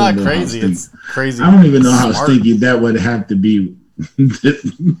don't not know how crazy. stinky- It's crazy. I don't even know how smart. stinky that would have to be.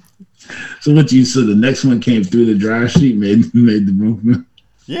 So the next one came through the dry sheet, made the movement.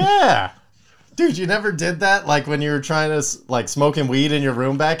 Yeah. Dude, you never did that? Like, when you were trying to, like, smoking weed in your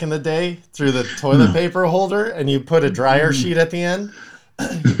room back in the day through the toilet paper holder, and you put a dryer sheet at the end?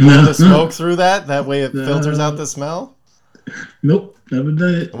 You blow the smoke through that? That way it filters out the smell? Nope, never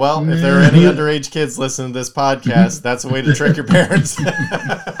done it. Well, if there are any underage kids listening to this podcast, that's a way to trick your parents.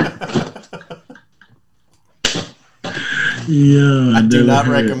 Yeah, I do never not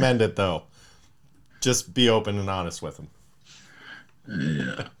heard. recommend it, though. Just be open and honest with them.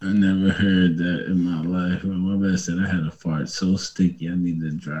 Yeah, I never heard that in my life. My brother said I had a fart so sticky I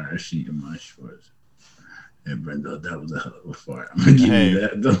needed a dryer sheet in my shorts. Hey, Brenda, that was a hell of a fart. I'm gonna give you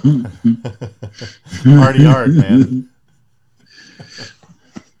that though. Party hard, man.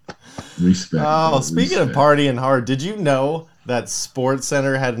 Respect. Oh, bro, speaking of respect. partying hard, did you know that Sports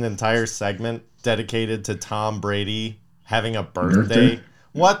Center had an entire segment dedicated to Tom Brady having a birthday?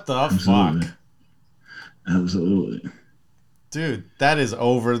 What the Absolutely. fuck? Absolutely. Dude, that is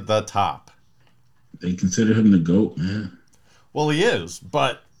over the top. They consider him the GOAT, man. Well, he is,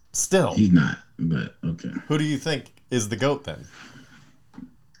 but still, He's not, but okay. who do you think is the GOAT then?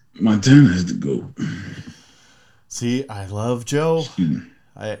 Montana is the GOAT. See, I love Joe. Excuse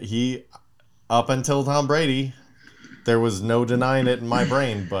me. He, up until Tom Brady, there was no denying it in my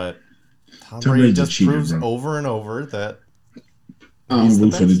brain, but Tom Brady Brady's a just cheater, proves bro. over and over that I don't He's the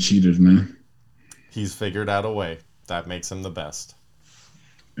root for the best. cheaters, man. he's figured out a way. That makes him the best.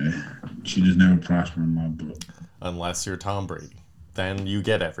 Cheaters never prosper in my book. Unless you're Tom Brady. Then you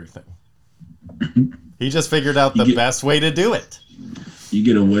get everything. He just figured out the get- best way to do it. You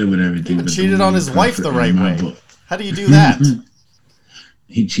get away with everything. He but cheated don't on his wife prosper the in right my way. book. How do you do that?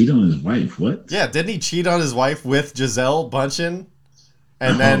 He cheated on his wife. What? Yeah, didn't he cheat on his wife with Giselle Bundchen?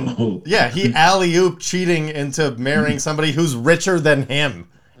 And then, Oh. yeah, he alley-oop cheating into marrying somebody who's richer than him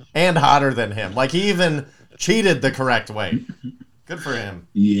and hotter than him. Like, he even cheated the correct way. Good for him.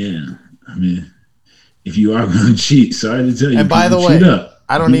 Yeah. I mean, if you are going to cheat, sorry to tell you. And by the people way, cheat up.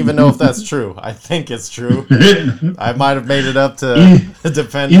 I don't even know if that's true. I think it's true. I might have made it up to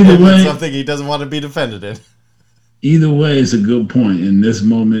defend Either him in way- something he doesn't want to be defended in. Either way, it's a good point. In this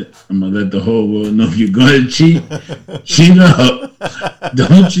moment, I'm going to let the whole world know if you're going to cheat, cheat up.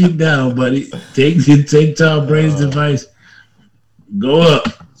 Don't cheat down, buddy. Take Tom Brady's advice. Go up.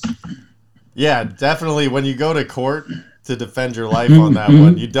 Yeah, definitely. When you go to court to defend your life on that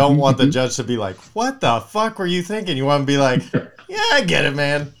one, you don't want the judge to be like, "What the fuck were you thinking?" You want to be like, "Yeah, I get it,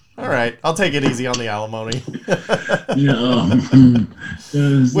 man. All right, I'll take it easy on the alimony.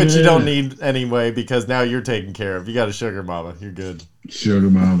 Which you Yeah. don't need anyway because now you're taken care of. You got a sugar mama. You're good. Sugar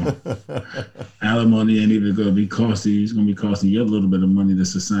mama. Alimony ain't even gonna be costing you. It's gonna be costing you a little bit of money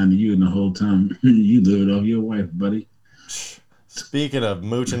that's assigned to you, and the whole time you live it off your wife, buddy. Speaking of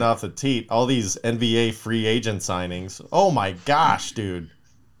mooching off the teat, all these NBA free agent signings. Oh my gosh, dude.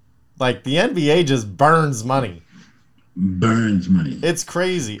 Like the NBA just burns money. Burns money. It's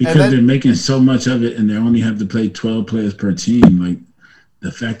crazy. Because and then, they're making so much of it and they only have to play 12 players per team. Like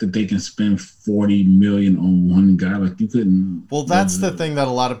the fact that they can spend $40 million on one guy, like you couldn't. well, that's the thing that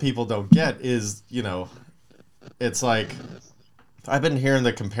a lot of people don't get is, it's like I've been hearing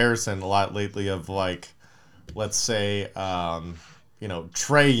the comparison a lot lately of like, let's say,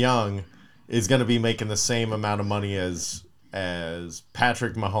 Trae Young is going to be making the same amount of money as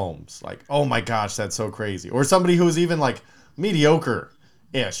Patrick Mahomes. Like, oh my gosh, that's so crazy. Or somebody who's even like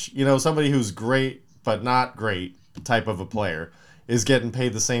mediocre-ish, somebody who's great but not great type of a player is getting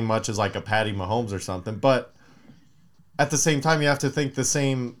paid the same much as like a Patty Mahomes or something. But at the same time, you have to think the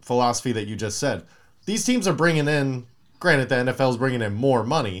same philosophy that you just said. These teams are bringing in, granted the NFL is bringing in more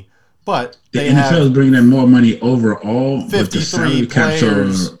money, but the they NFL is bringing in more money overall. 53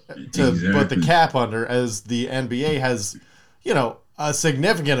 players to exactly. put the cap under, as the NBA has, a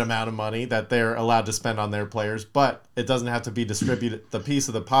significant amount of money that they're allowed to spend on their players, but it doesn't have to be distributed. The piece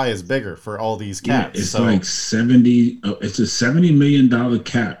of the pie is bigger for all these caps. Yeah, it's like 70. It's a $70 million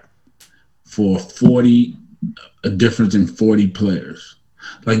cap for 40. A difference in 40 players.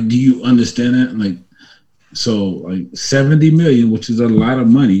 Like, do you understand that? Like, so like 70 million, which is a lot of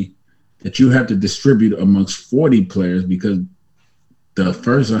money that you have to distribute amongst 40 players because the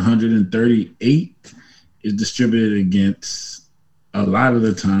first 138 is distributed against a lot of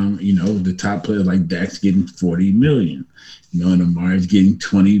the time, the top players like Dak's getting 40 million, and Amari's getting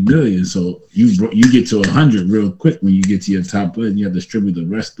 20 million. So you get to 100 real quick when you get to your top player and you have to distribute the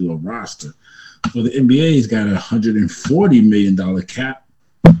rest through a roster. Well, the NBA's got a $140 million cap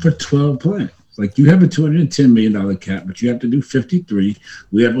for 12 players. Like you have a $210 million cap, but you have to do 53.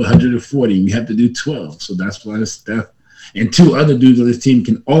 We have 140. We have to do 12. So that's why Steph and two other dudes on this team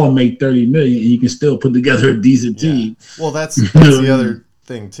can all make 30 million, and you can still put together a decent team. Well, that's the other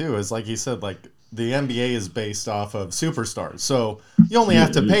thing too. Is like you said, like the NBA is based off of superstars, so you only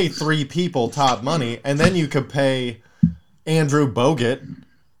have to pay 3 people top money, and then you could pay Andrew Bogut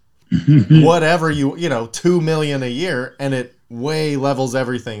whatever $2 million a year, and it way levels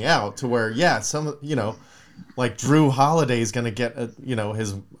everything out to where some like Drew Holiday is gonna get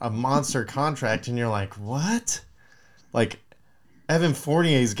a monster contract, and you're like, what? Like Evan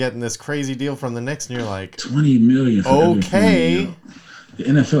Fournier's getting this crazy deal from the Knicks, and you're like, 20 million. Okay. The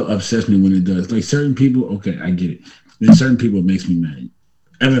NFL upsets me when it does. Like certain people, okay, I get it. Then certain people it makes me mad.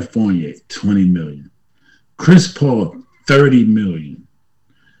 Evan Fournier, 20 million. Chris Paul, 30 million.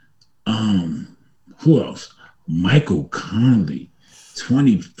 Who else? Michael Conley,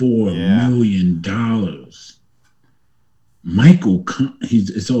 $24 million.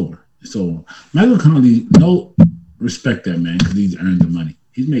 It's over. It's over. Michael Conley, no respect that man because he's earned the money.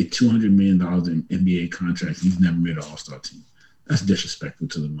 He's made $200 million in NBA contracts. He's never made an All-Star team. That's disrespectful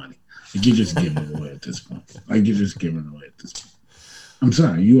to the money. Like you're just giving it away at this point. I'm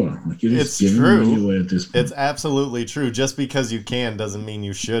sorry, you are. Like you're just giving it away at this point. It's absolutely true. Just because you can doesn't mean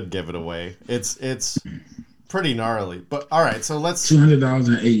you should give it away. It's pretty gnarly. But all right, so let's $200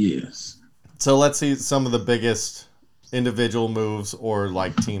 in 8 years. So let's see some of the biggest individual moves or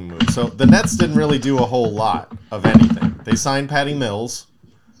like team moves. So the Nets didn't really do a whole lot of anything. They signed Patty Mills.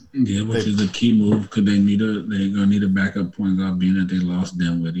 Yeah, which is a key move because they're gonna need a backup point guard being that they lost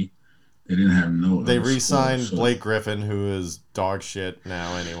Dinwiddie. They didn't have no. They re-signed Blake Griffin, who is dog shit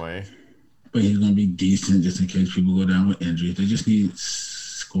now anyway. But he's gonna be decent just in case people go down with injuries. They just need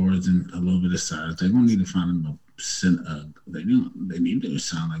scores and a little bit of size. They're gonna need to find them they need to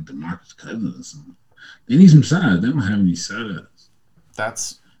sound like DeMarcus Cousins or something. They need some size. They don't have any size.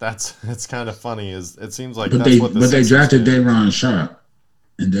 That's kind of funny. Is it seems like but they drafted Day'Ron Sharpe.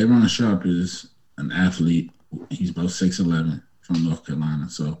 And Day'Ron Sharpe is an athlete. He's about 6'11" from North Carolina.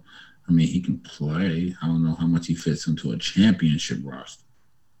 So, I mean, he can play. I don't know how much he fits into a championship roster.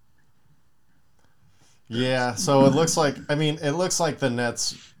 Yeah, so it looks like the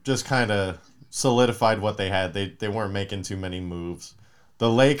Nets just kind of solidified what they had. They weren't making too many moves.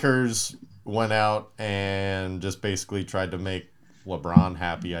 The Lakers went out and just basically tried to make LeBron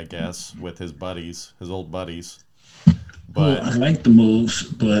happy, I guess, with his old buddies. But I like the moves,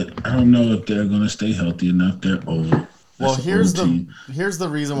 but I don't know if they're going to stay healthy enough. They're old. Well, here's the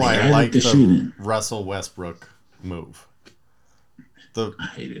reason why I like the shooting. Russell Westbrook move. I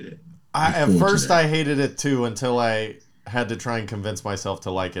hated it. At first, I hated it too until I had to try and convince myself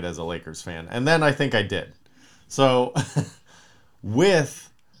to like it as a Lakers fan. And then I think I did. So,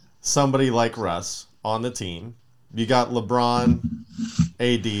 with somebody like Russ on the team, you got LeBron,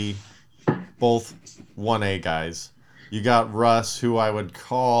 AD, both 1A guys. You got Russ, who I would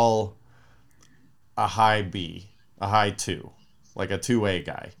call a high B, a high 2, like a 2A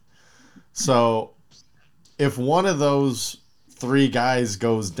guy. So, if one of those 3 guys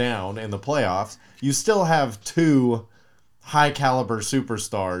goes down in the playoffs, you still have 2 high caliber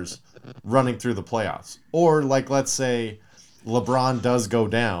superstars running through the playoffs. Or like, let's say LeBron does go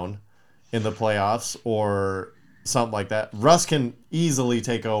down in the playoffs or something like that. Russ can easily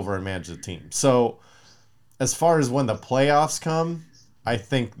take over and manage the team. So as far as when the playoffs come, I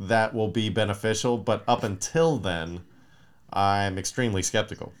think that will be beneficial. But up until then, I'm extremely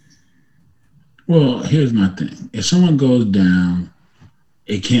skeptical. Well, here's my thing. If someone goes down,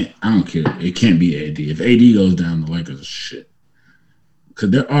 I don't care. It can't be AD. If AD goes down, the Lakers are shit. Because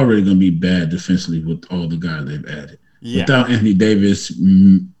they're already going to be bad defensively with all the guys they've added. Yeah. Without Anthony Davis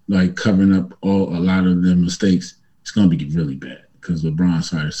covering up a lot of their mistakes, it's going to be really bad. Because LeBron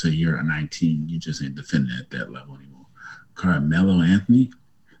started to say, you're a 19. You just ain't defending at that level anymore. Carmelo Anthony,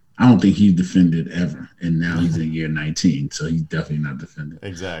 I don't think he's defended ever. And now he's in year 19, so he's definitely not defended.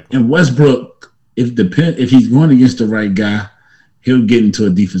 Exactly. And Westbrook, if he's going against the right guy, he'll get into a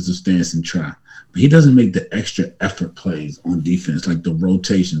defensive stance and try. But he doesn't make the extra effort plays on defense, like the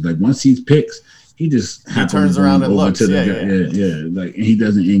rotations. Like once he picks, he turns around and looks. Yeah. Like, and he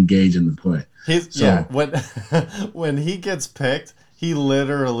doesn't engage in the play. When he gets picked, he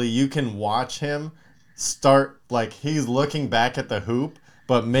literally, you can watch him start, like he's looking back at the hoop,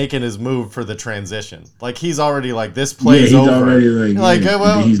 but making his move for the transition. Like he's already like, this play's over. Already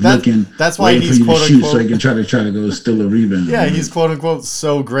he's looking. That's why he's quote unquote. So he can try to go steal a rebound. Yeah, he's quote unquote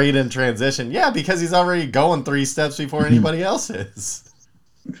so great in transition. Yeah, because he's already going 3 steps before anybody else is.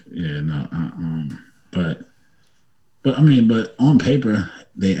 Yeah, no, but on paper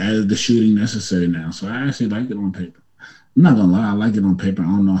they added the shooting necessary now, so I actually like it on paper. I'm not gonna lie, I like it on paper. I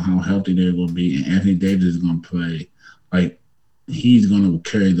don't know how healthy they're gonna be, and Anthony Davis is gonna play like. He's going to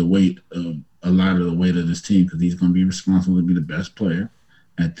carry the weight of a lot of the weight of this team because he's going to be responsible to be the best player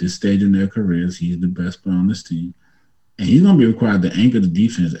at this stage in their careers. He's the best player on this team. And he's going to be required to anchor the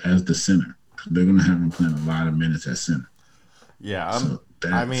defense as the center. They're going to have him playing a lot of minutes at center. Yeah,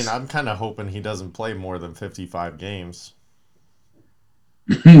 I'm kind of hoping he doesn't play more than 55 games,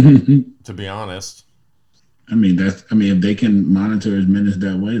 to be honest. If they can monitor his minutes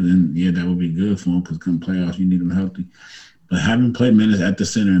that way, then, yeah, that would be good for him because come playoffs, you need him healthy. But having played minutes at the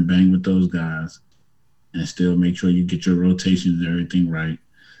center and bang with those guys and still make sure you get your rotations and everything right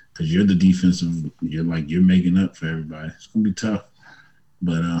because you're the defensive, you're making up for everybody. It's going to be tough.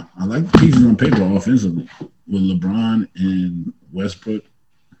 But I like the pieces on paper offensively with LeBron and Westbrook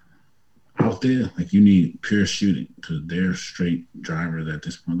out there. Like you need pure shooting because they're straight drivers at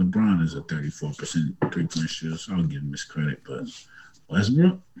this point. LeBron is a 34% three-point shooter, so I'll give him his credit. But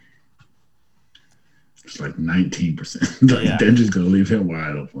Westbrook, it's like 19%. They're just going to leave him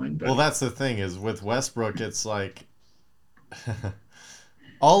wide open. Well, that's the thing is with Westbrook, it's like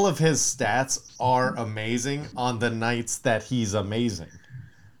all of his stats are amazing on the nights that he's amazing.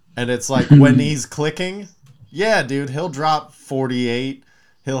 And it's like when he's clicking, yeah, dude, he'll drop 48.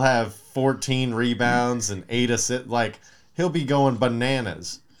 He'll have 14 rebounds and 8 assists. Like, he'll be going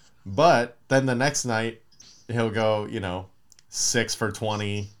bananas. But then the next night, he'll go, 6 for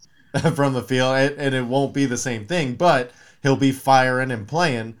 20. From the field, and it won't be the same thing, but he'll be firing and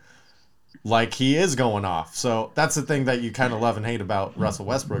playing like he is going off. So that's the thing that you kind of love and hate about Russell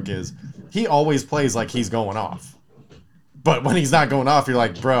Westbrook is he always plays like he's going off. But when he's not going off, you're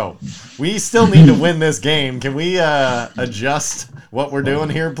like, bro, we still need to win this game. Can we adjust what we're doing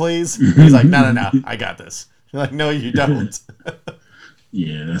here, please? He's like, no, I got this. You're like, no, you don't.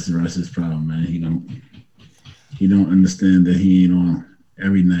 Yeah, that's Russ's problem, man. He don't understand that he ain't on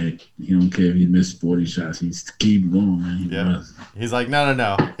every night. He don't care if he missed 40 shots. He's keep going, man. He's like,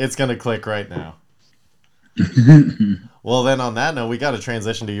 no. It's going to click right now. Well, then on that note, we got to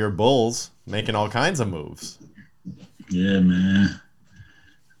transition to your Bulls making all kinds of moves. Yeah, man.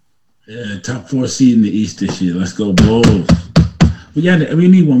 Yeah, top 4 seed in the East this year. Let's go Bulls. We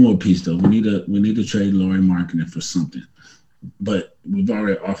need one more piece, though. We need to trade Lauri Markkanen for something. But we've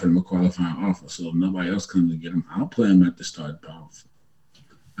already offered him a qualifying offer, so if nobody else comes to get him, I'll play him at the starting power.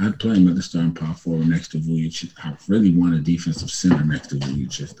 I'd play him at the starting power forward next to Vujic. I really want a defensive center next to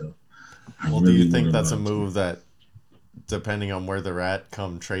Vujic, though. Do you think that's a move that, depending on where they're at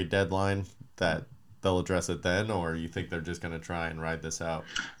come trade deadline, that they'll address it then, or you think they're just going to try and ride this out?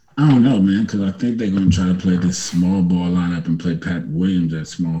 I don't know, man, because I think they're going to try to play this small ball lineup and play Pat Williams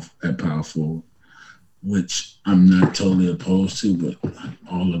at power forward, which I'm not totally opposed to. But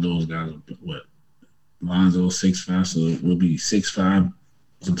all of those guys, what Lonzo 6'5", so it will be 6'5",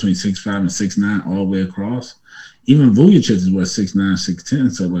 between 6'5" and 6'9", all the way across. Even Vujacic is what 6'9",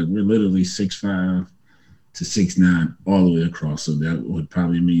 6'10", so like we're literally 6'5" to 6'9" all the way across. So that would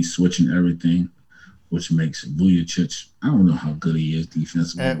probably mean switching everything, which makes Vujacic, I don't know how good he is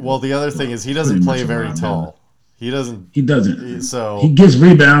defensively. Well, the other thing is he doesn't play very tall. He doesn't. He doesn't. So he gets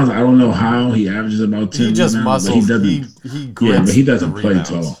rebounds. I don't know how. He averages about 10 he just rebounds. muscles. But he grips but he doesn't the play rebounds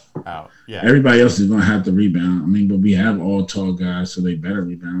tall. Out. Yeah. Everybody else is going to have to rebound. I mean, but we have all tall guys, so they better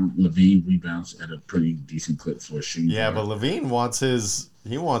rebound. LaVine rebounds at a pretty decent clip for a shooting. Yeah, but LaVine wants his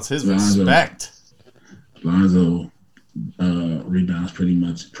Lonzo, respect. Lonzo rebounds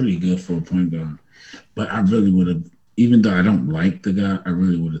pretty good for a point guard. But I really would have, even though I don't like the guy, I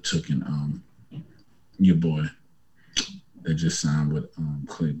really would have taken your boy that just signed with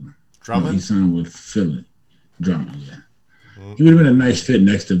Cleveland. Drummond? No, he signed with Philly. Drummond, yeah. Mm-hmm. He would have been a nice fit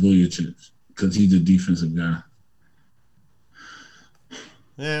next to Vujacic because he's a defensive guy.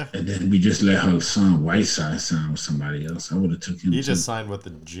 Yeah. And then we just let Hassan Whiteside sign with somebody else. I would have took him. He just signed with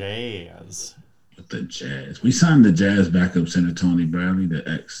the Jazz. With the Jazz. We signed the Jazz backup center Tony Bradley, the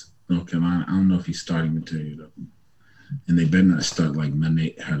ex-North Carolina. I don't know if he's starting material, though. And they better not start like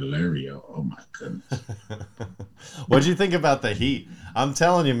Nene Hilario. Oh, my goodness. What'd you think about the Heat? I'm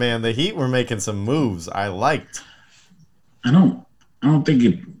telling you, man, the Heat were making some moves I liked. I don't think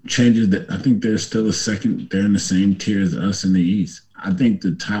it changes that. I think they're still a second. They're in the same tier as us in the East. I think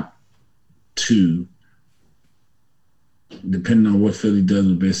the top two, depending on what Philly does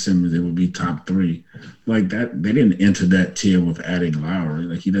with Ben Simmons, it would be top three. Like that, they didn't enter that tier with adding Lowry.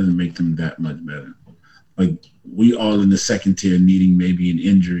 Like he doesn't make them that much better. Like we all in the second tier needing maybe an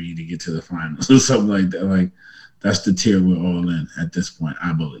injury to get to the finals or something like that. Like that's the tier we're all in at this point,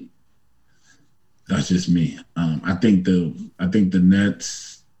 I believe. That's just me. I think the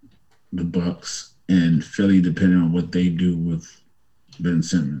Nets, the Bucks, and Philly, depending on what they do with Ben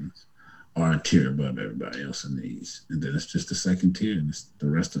Simmons, are a tier above everybody else in the East. And then it's just the second tier, and it's the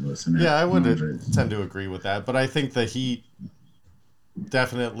rest of us. Yeah, I would tend to agree with that. But I think the Heat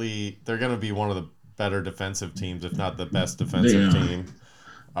definitely, they're going to be one of the better defensive teams, if not the best defensive team.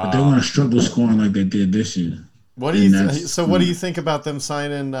 But they're going to struggle scoring like they did this year. What do you think about them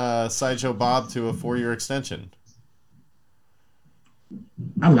signing Sideshow Bob to a 4-year extension?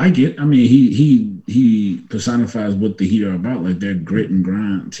 I like it. I mean, he personifies what the Heat are about, like they're grit and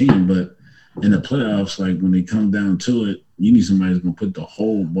grind team. But in the playoffs, like when they come down to it, you need somebody who's gonna put the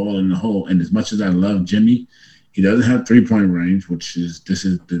whole ball in the hole. And as much as I love Jimmy, he doesn't have 3-point range, which is this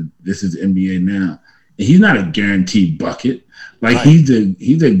is NBA now. And he's not a guaranteed bucket. Like right.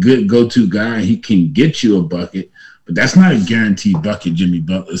 he's a good go-to guy. He can get you a bucket, but that's not a guaranteed bucket. Jimmy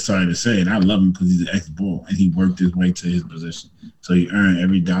Butler, sorry to say, and I love him because he's an ex-Bull and he worked his way to his position. So he earned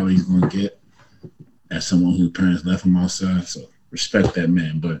every dollar he's going to get as someone whose parents left him outside. So respect that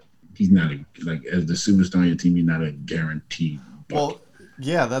man, but he's not as the superstar on your team. He's not a guaranteed bucket. Well,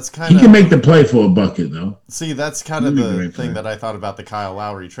 yeah, that's kind of. He can make the play for a bucket, though. See, that's kind of the thing that I thought about the Kyle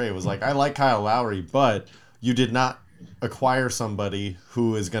Lowry trade was like, I like Kyle Lowry, but you did not acquire somebody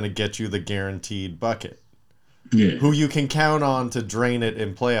who is going to get you the guaranteed bucket. Yeah. Who you can count on to drain it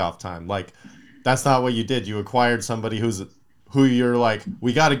in playoff time. Like, that's not what you did. You acquired somebody who you're like,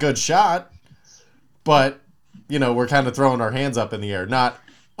 we got a good shot, but, we're kind of throwing our hands up in the air. Not,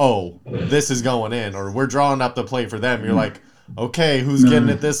 oh, this is going in, or we're drawing up the play for them. You're like, okay, who's getting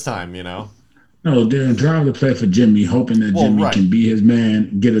it this time, No, they're drawing the play for Jimmy, hoping that Jimmy can be his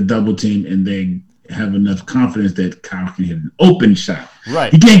man, get a double team, and they have enough confidence that Kyle can hit an open shot.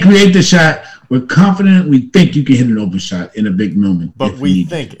 Right. He can't create the shot. We're confident we think you can hit an open shot in a big moment. But we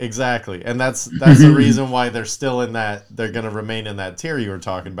think, exactly. And that's the reason why they're still in that, they're going to remain in that tier you were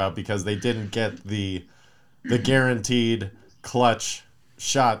talking about, because they didn't get the guaranteed clutch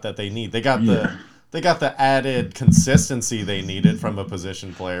shot that they need. They got the added consistency they needed from a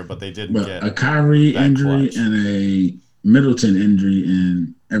position player, but they didn't get a Kyrie injury clutch. And a Middleton injury,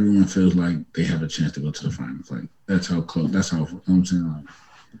 and everyone feels like they have a chance to go to the finals. Like that's how close. That's how I'm saying.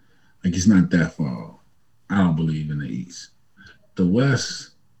 Like it's not that far. I don't believe in the East. The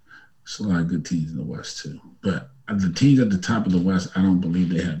West, there's a lot of good teams in the West too. But the teams at the top of the West, I don't believe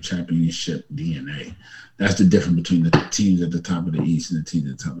they have championship DNA. That's the difference between the teams at the top of the East and the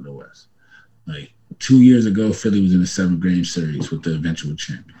teams at the top of the West. Like 2 years ago, Philly was in a 7-game series with the eventual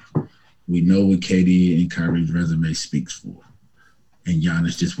champion. We know what KD and Kyrie's resume speaks for. and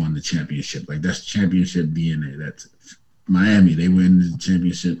Giannis just won the championship. Like that's championship DNA. That's Miami. They win the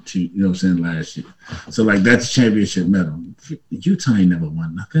championship too. You know what I'm saying? Last year. So like that's championship medal. Utah ain't never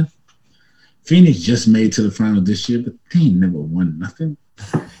won nothing. Phoenix just made to the final this year, but they ain't never won nothing.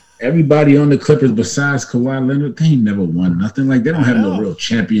 Everybody on the Clippers besides Kawhi Leonard, they ain't never won nothing. Like they don't have no real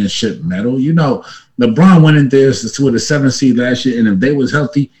championship medal. You know, LeBron went in there with a 7th seed last year, and if they was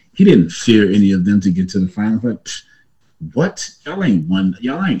healthy, he didn't fear any of them to get to the final. Like, what? Y'all ain't won.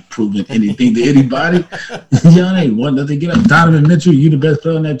 Y'all ain't proven anything to anybody. Y'all ain't won nothing. Get up, Donovan Mitchell. You the best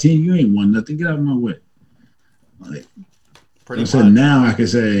player on that team. You ain't won nothing. Get out of my way. Like, so now I can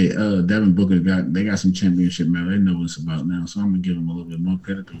say Devin Booker got some championship medal. They know what it's about now, so I'm gonna give him a little bit more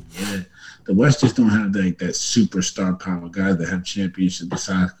credit. But yeah, the West just don't have that superstar power guys that have championships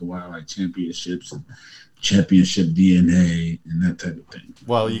besides Kawhi, like championships and championship DNA and that type of thing.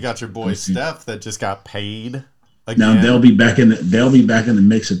 Well, you got your boy Steph that just got paid again. Now they'll be back in the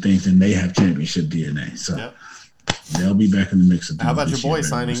mix of things, and they have championship DNA. So yep. They'll be back in the mix of things. How about your boy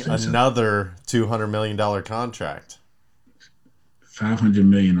signing another $200 million contract? $500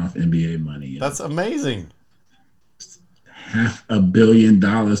 million off NBA money. That's amazing. $500 million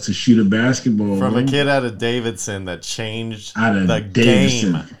to shoot a basketball from a kid out of Davidson that changed the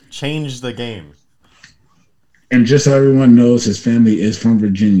game. Changed the game. And just so everyone knows, his family is from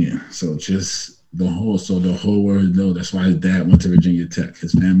Virginia. So just the whole world knows. That's why his dad went to Virginia Tech.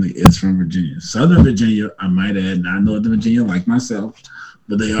 His family is from Virginia. Southern Virginia, I might add, not Northern Virginia like myself,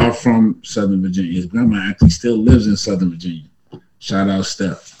 but they are from Southern Virginia. His grandma actually still lives in Southern Virginia. Shout out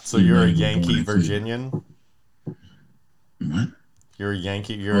Steph. So you're a Yankee Virginian? What? You're a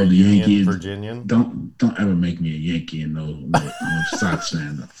Yankee. You're a Union Virginian. Don't ever make me a Yankee and no Sox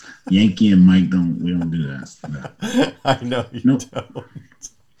fan. Yankee and Mike we don't do that. No. I know you don't.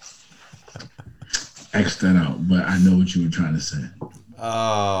 X that out, but I know what you were trying to say.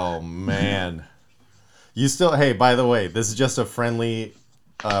 Oh man, you still? Hey, by the way, this is just a friendly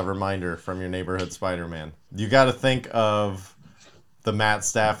reminder from your neighborhood Spider-Man. You got to think of the Matt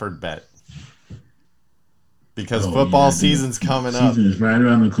Stafford bet. Because football season's coming up. Season is right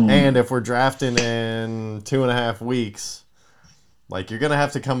around the corner. And if we're drafting in 2.5 weeks, like you're going to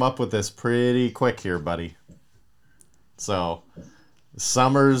have to come up with this pretty quick here, buddy. So,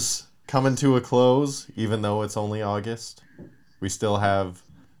 summer's coming to a close, even though it's only August. We still have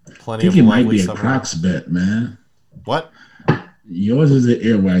plenty of lovely summer. It might be a Crocs bet, man. What? Yours is an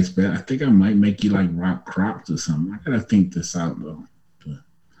earwax bet. I think I might make you like rock Crocs or something. I got to think this out, though. But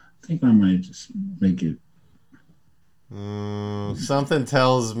I think I might just make it. Something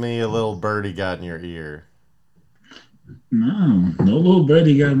tells me a little birdie got in your ear. No little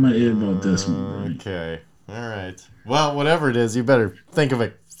birdie got in my ear about this one. Okay. All right. Well, whatever it is, you better think of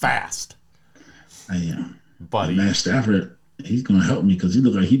it fast. I am. Buddy. Matt Stafford, he's going to help me because he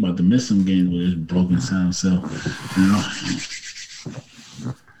looks like he's about to miss some games with his broken sound. So, you know.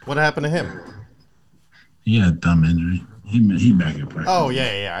 What happened to him? He had a thumb injury. He back in practice. Oh,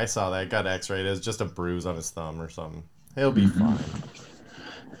 yeah. I saw that. Got x-rayed. It's just a bruise on his thumb or something. He'll be fine.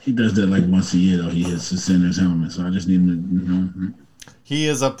 He does that like once a year, though. He hits the center's helmet, so I just need him to, He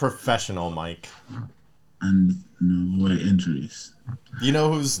is a professional, Mike. And avoid injuries. You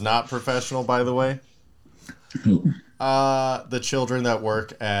know who's not professional, by the way? Who? The children that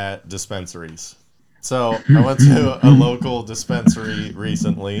work at dispensaries. So I went to a local dispensary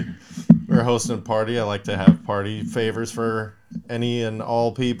recently. We were hosting a party. I like to have party favors for any and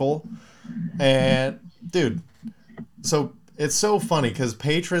all people. And, dude, so it's so funny because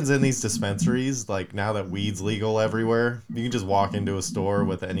patrons in these dispensaries, like now that weed's legal everywhere, you can just walk into a store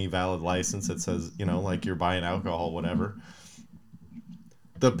with any valid license that says, like you're buying alcohol, whatever.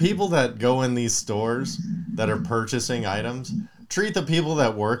 The people that go in these stores that are purchasing items treat the people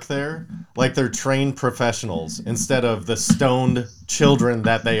that work there like they're trained professionals instead of the stoned children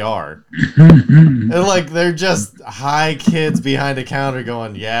that they are. And like they're just high kids behind a counter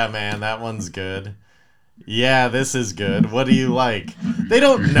going, yeah, man, that one's good. Yeah, this is good. What do you like? They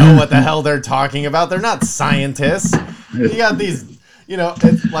don't know what the hell they're talking about. They're not scientists. You got these,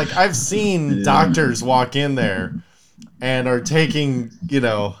 it's like I've seen doctors walk in there and are taking,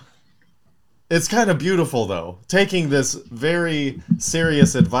 it's kind of beautiful though, taking this very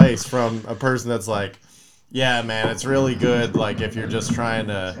serious advice from a person that's like, yeah, man, it's really good. Like if you're just trying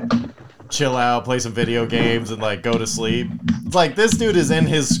to chill out, play some video games and like go to sleep. It's like this dude is in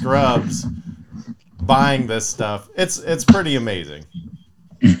his scrubs buying this stuff. It's pretty amazing.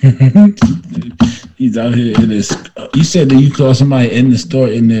 He's out here in his. You said that you saw somebody in the store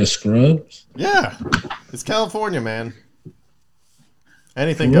in their scrubs? Yeah, it's California, man.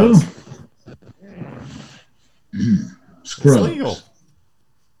 Anything goes. Scrubs. It's legal.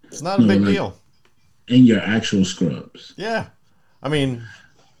 It's not a big deal. In your actual scrubs. Yeah. I mean,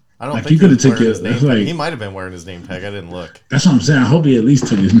 I don't Like, think you he coulda was took wearing your- his name that's tag. like- He might have been wearing his name tag. I didn't look. That's what I'm saying. I hope he at least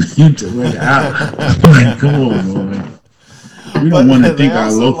took his name to work out. Like, come on, boy. We But don't want to they think our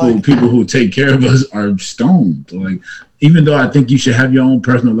also, local like- people who take care of us are stoned. Like, even though I think you should have your own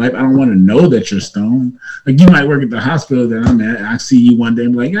personal life, I don't want to know that you're stoned. Like, you might work at the hospital that I'm at. I see you one day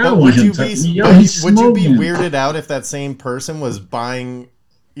and be like, I But don't want him touching me. Yo, he's would you be smoking. weirded out if that same person was buying,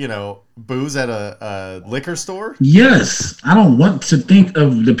 booze at a liquor store? Yes, I don't want to think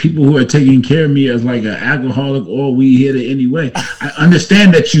of the people who are taking care of me as like an alcoholic or weed hitter anyway. I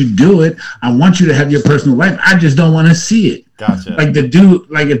understand that you do it. I want you to have your personal life. I just don't want to see it. Gotcha. Like the dude,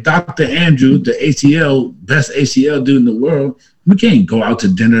 like if Dr. Andrew, the best ACL dude in the world, we can't go out to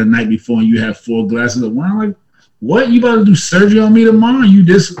dinner the night before and you have 4 glasses of wine. Like, what? You about to do surgery on me tomorrow? You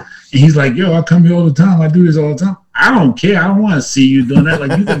just, and he's like, yo, I come here all the time. I do this all the time. I don't care. I don't want to see you doing that.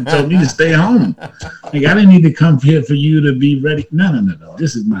 Like, you could have told me to stay home. Like, I didn't need to come here for you to be ready. No.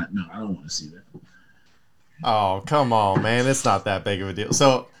 This is not, no, I don't want to see that. Oh, come on, man. It's not that big of a deal.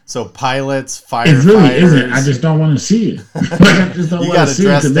 So pilots, It firefighters. really isn't. I just don't want to see it. Like, I just don't You want gotta to see it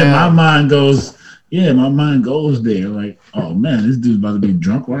dress because then my down. mind goes, my mind goes there. Like, oh man, this dude's about to be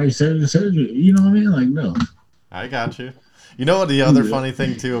drunk while he said the surgery. You know what I mean? Like, no. I got you. You know what the other Yeah. funny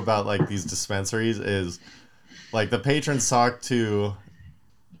thing too about like these dispensaries is, like, the patrons talk to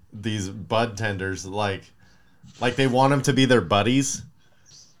these bud tenders like they want them to be their buddies.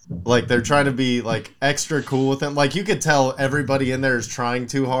 Like, they're trying to be like extra cool with them. Like, you could tell everybody in there is trying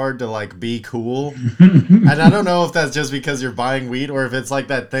too hard to like be cool. And I don't know if that's just because you're buying weed or if it's like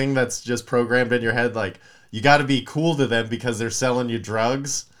that thing that's just programmed in your head, like you got to be cool to them because they're selling you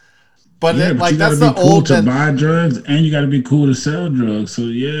drugs. But Yeah, but like you gotta that's be the cool old to buy drugs, and you gotta be cool to sell drugs. So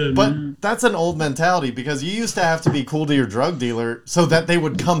yeah, But man. that's an old mentality because you used to have to be cool to your drug dealer so that they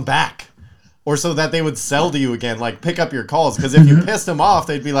would come back or so that they would sell to you again, like pick up your calls. Because if you pissed them off,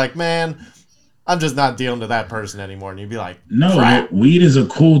 they'd be like, man, I'm just not dealing to that person anymore. And you'd be like, No, crap. weed is a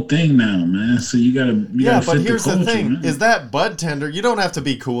cool thing now, man. So you gotta Yeah, but fit here's the culture, thing: man. is that bud tender? You don't have to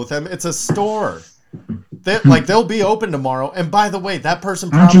be cool with them. It's a store. They'll be open tomorrow. And by the way, that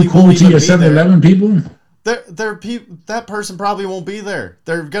person Aren't probably you cool won't to even your be there. 7-Eleven people? That person probably won't be there.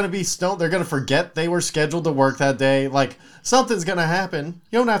 They're gonna be stoned. They're gonna forget they were scheduled to work that day. Like, something's gonna happen.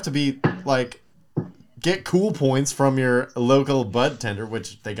 You don't have to be like get cool points from your local bud tender,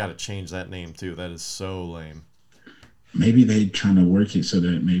 which they got to change that name too. That is so lame. Maybe they trying to work it so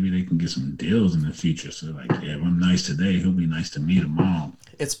that maybe they can get some deals in the future. So like, yeah, if I'm nice today, he'll be nice to me tomorrow.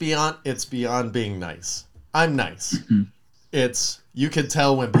 It's beyond being nice. I'm nice. It's, you could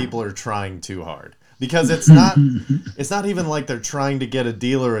tell when people are trying too hard because it's not even like they're trying to get a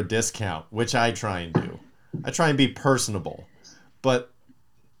deal or a discount, which I try and do. I try and be personable, but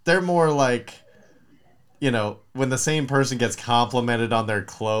they're more like, when the same person gets complimented on their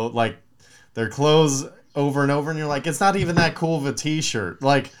clothes, like their clothes over and over, and you're like, it's not even that cool of a t-shirt.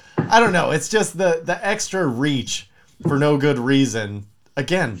 Like, I don't know. It's just the extra reach for no good reason.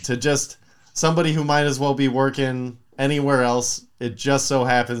 Again, to just somebody who might as well be working anywhere else. It just so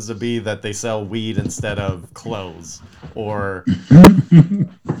happens to be that they sell weed instead of clothes or,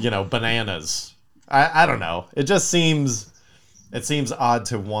 bananas. I don't know. It just seems odd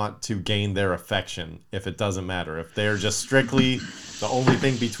to want to gain their affection if it doesn't matter. If they're just strictly the only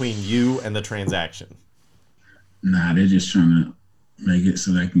thing between you and the transaction. Nah, they're just trying to make it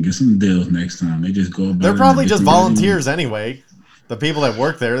so they can get some deals next time. They just go about They're it probably in a just different way. volunteers anyway. The people that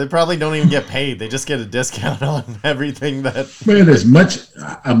work there, they probably don't even get paid. They just get a discount on everything that... Man, as much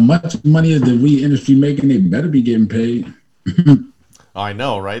money as the weed industry making, they better be getting paid. I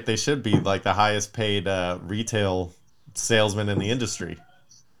know, right? They should be like the highest paid retail salesman in the industry.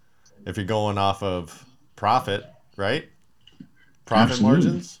 If you're going off of profit, right? Profit Absolutely.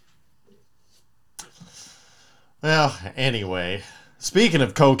 margins. Well, anyway, speaking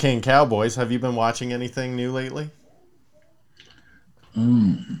of Cocaine Cowboys, have you been watching anything new lately?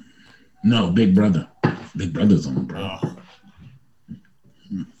 No, Big Brother. Big Brother's on, bro. Ugh.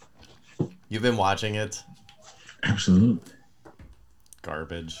 You've been watching it? Absolutely.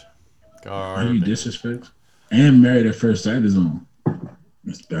 Garbage. Are you disrespect? And Married at First Sight is on.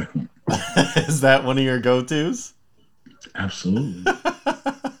 It's back on. Is that one of your go-tos? Absolutely.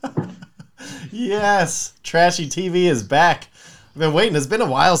 Yes, trashy TV is back. I've been waiting. It's been a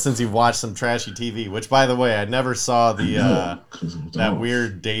while since you've watched some trashy TV. Which, by the way, I never saw the No, 'cause it was that off.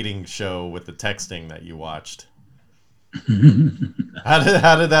 weird dating show with the texting that you watched. How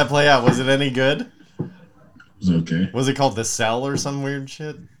did that play out? Was it any good? It was okay. Was it called The Cell or some weird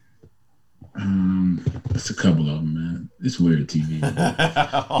shit? It's a couple of them, man. It's weird TV.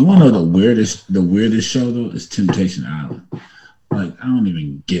 You want to know the weirdest show though? Is Temptation Island. Like I don't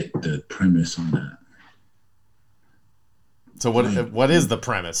even get the premise on that. So what is the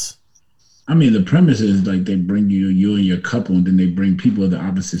premise? I mean, the premise is like they bring you and your couple, and then they bring people of the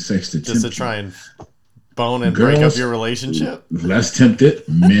opposite sex to just to try and bone and break up your relationship. Less tempted,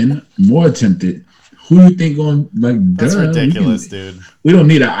 men more tempted. Who you think on like? That's ridiculous, dude. We don't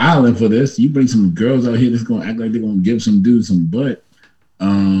need an island for this. You bring some girls out here that's gonna act like they're gonna give some dudes some butt.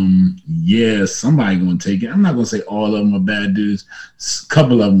 Yeah, somebody gonna take it. I'm not gonna say all of them are bad dudes. A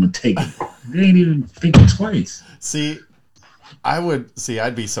couple of them will take it. They ain't even thinking twice.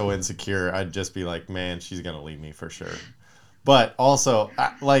 I'd be so insecure. I'd just be like, man, she's gonna leave me for sure. But also,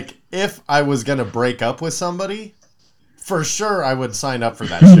 like, if I was gonna break up with somebody, for sure I would sign up for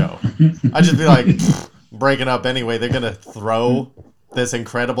that show. I'd just be like, breaking up anyway. They're gonna throw this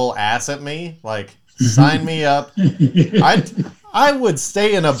incredible ass at me. Like, sign me up. I would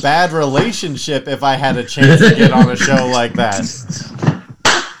stay in a bad relationship if I had a chance to get on a show like that.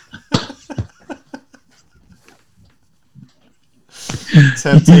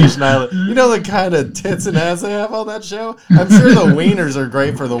 Temptation Island. You know the kind of tits and ass they have on that show? I'm sure the wieners are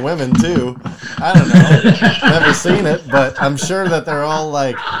great for the women too. I don't know. Never seen it, but I'm sure that they're all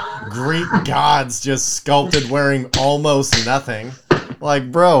like Greek gods just sculpted wearing almost nothing. Like,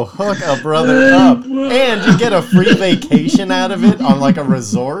 bro, hook a brother up. And you get a free vacation out of it on like a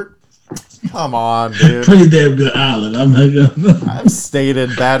resort. Come on, dude. Pretty damn good island. I'm not gonna. I've stayed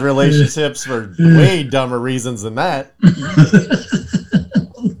in bad relationships for way dumber reasons than that.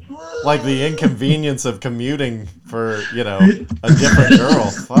 Like the inconvenience of commuting for, you know, a different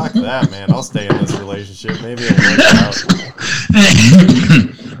girl. Fuck that, man. I'll stay in this relationship. Maybe it'll work out.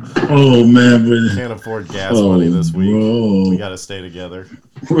 Oh, man. But... Can't afford gas money this week. Bro. We gotta stay together.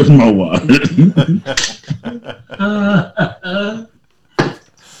 Where's my wallet?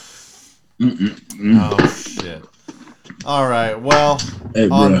 Oh, shit. All right. Well, hey,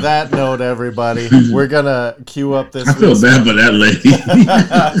 on that note, everybody, we're going to queue up this I feel bad for that lady.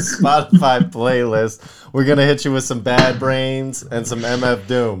 Spotify playlist. We're going to hit you with some Bad Brains and some MF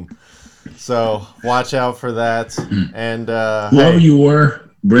Doom. So watch out for that. And whoever you were,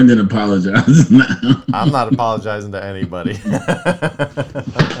 Brendan apologizes now. I'm not apologizing to anybody.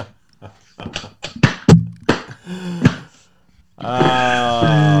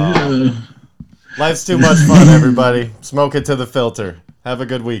 Life's too much fun, everybody. Smoke it to the filter. Have a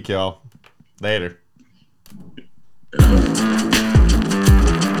good week, y'all. Later.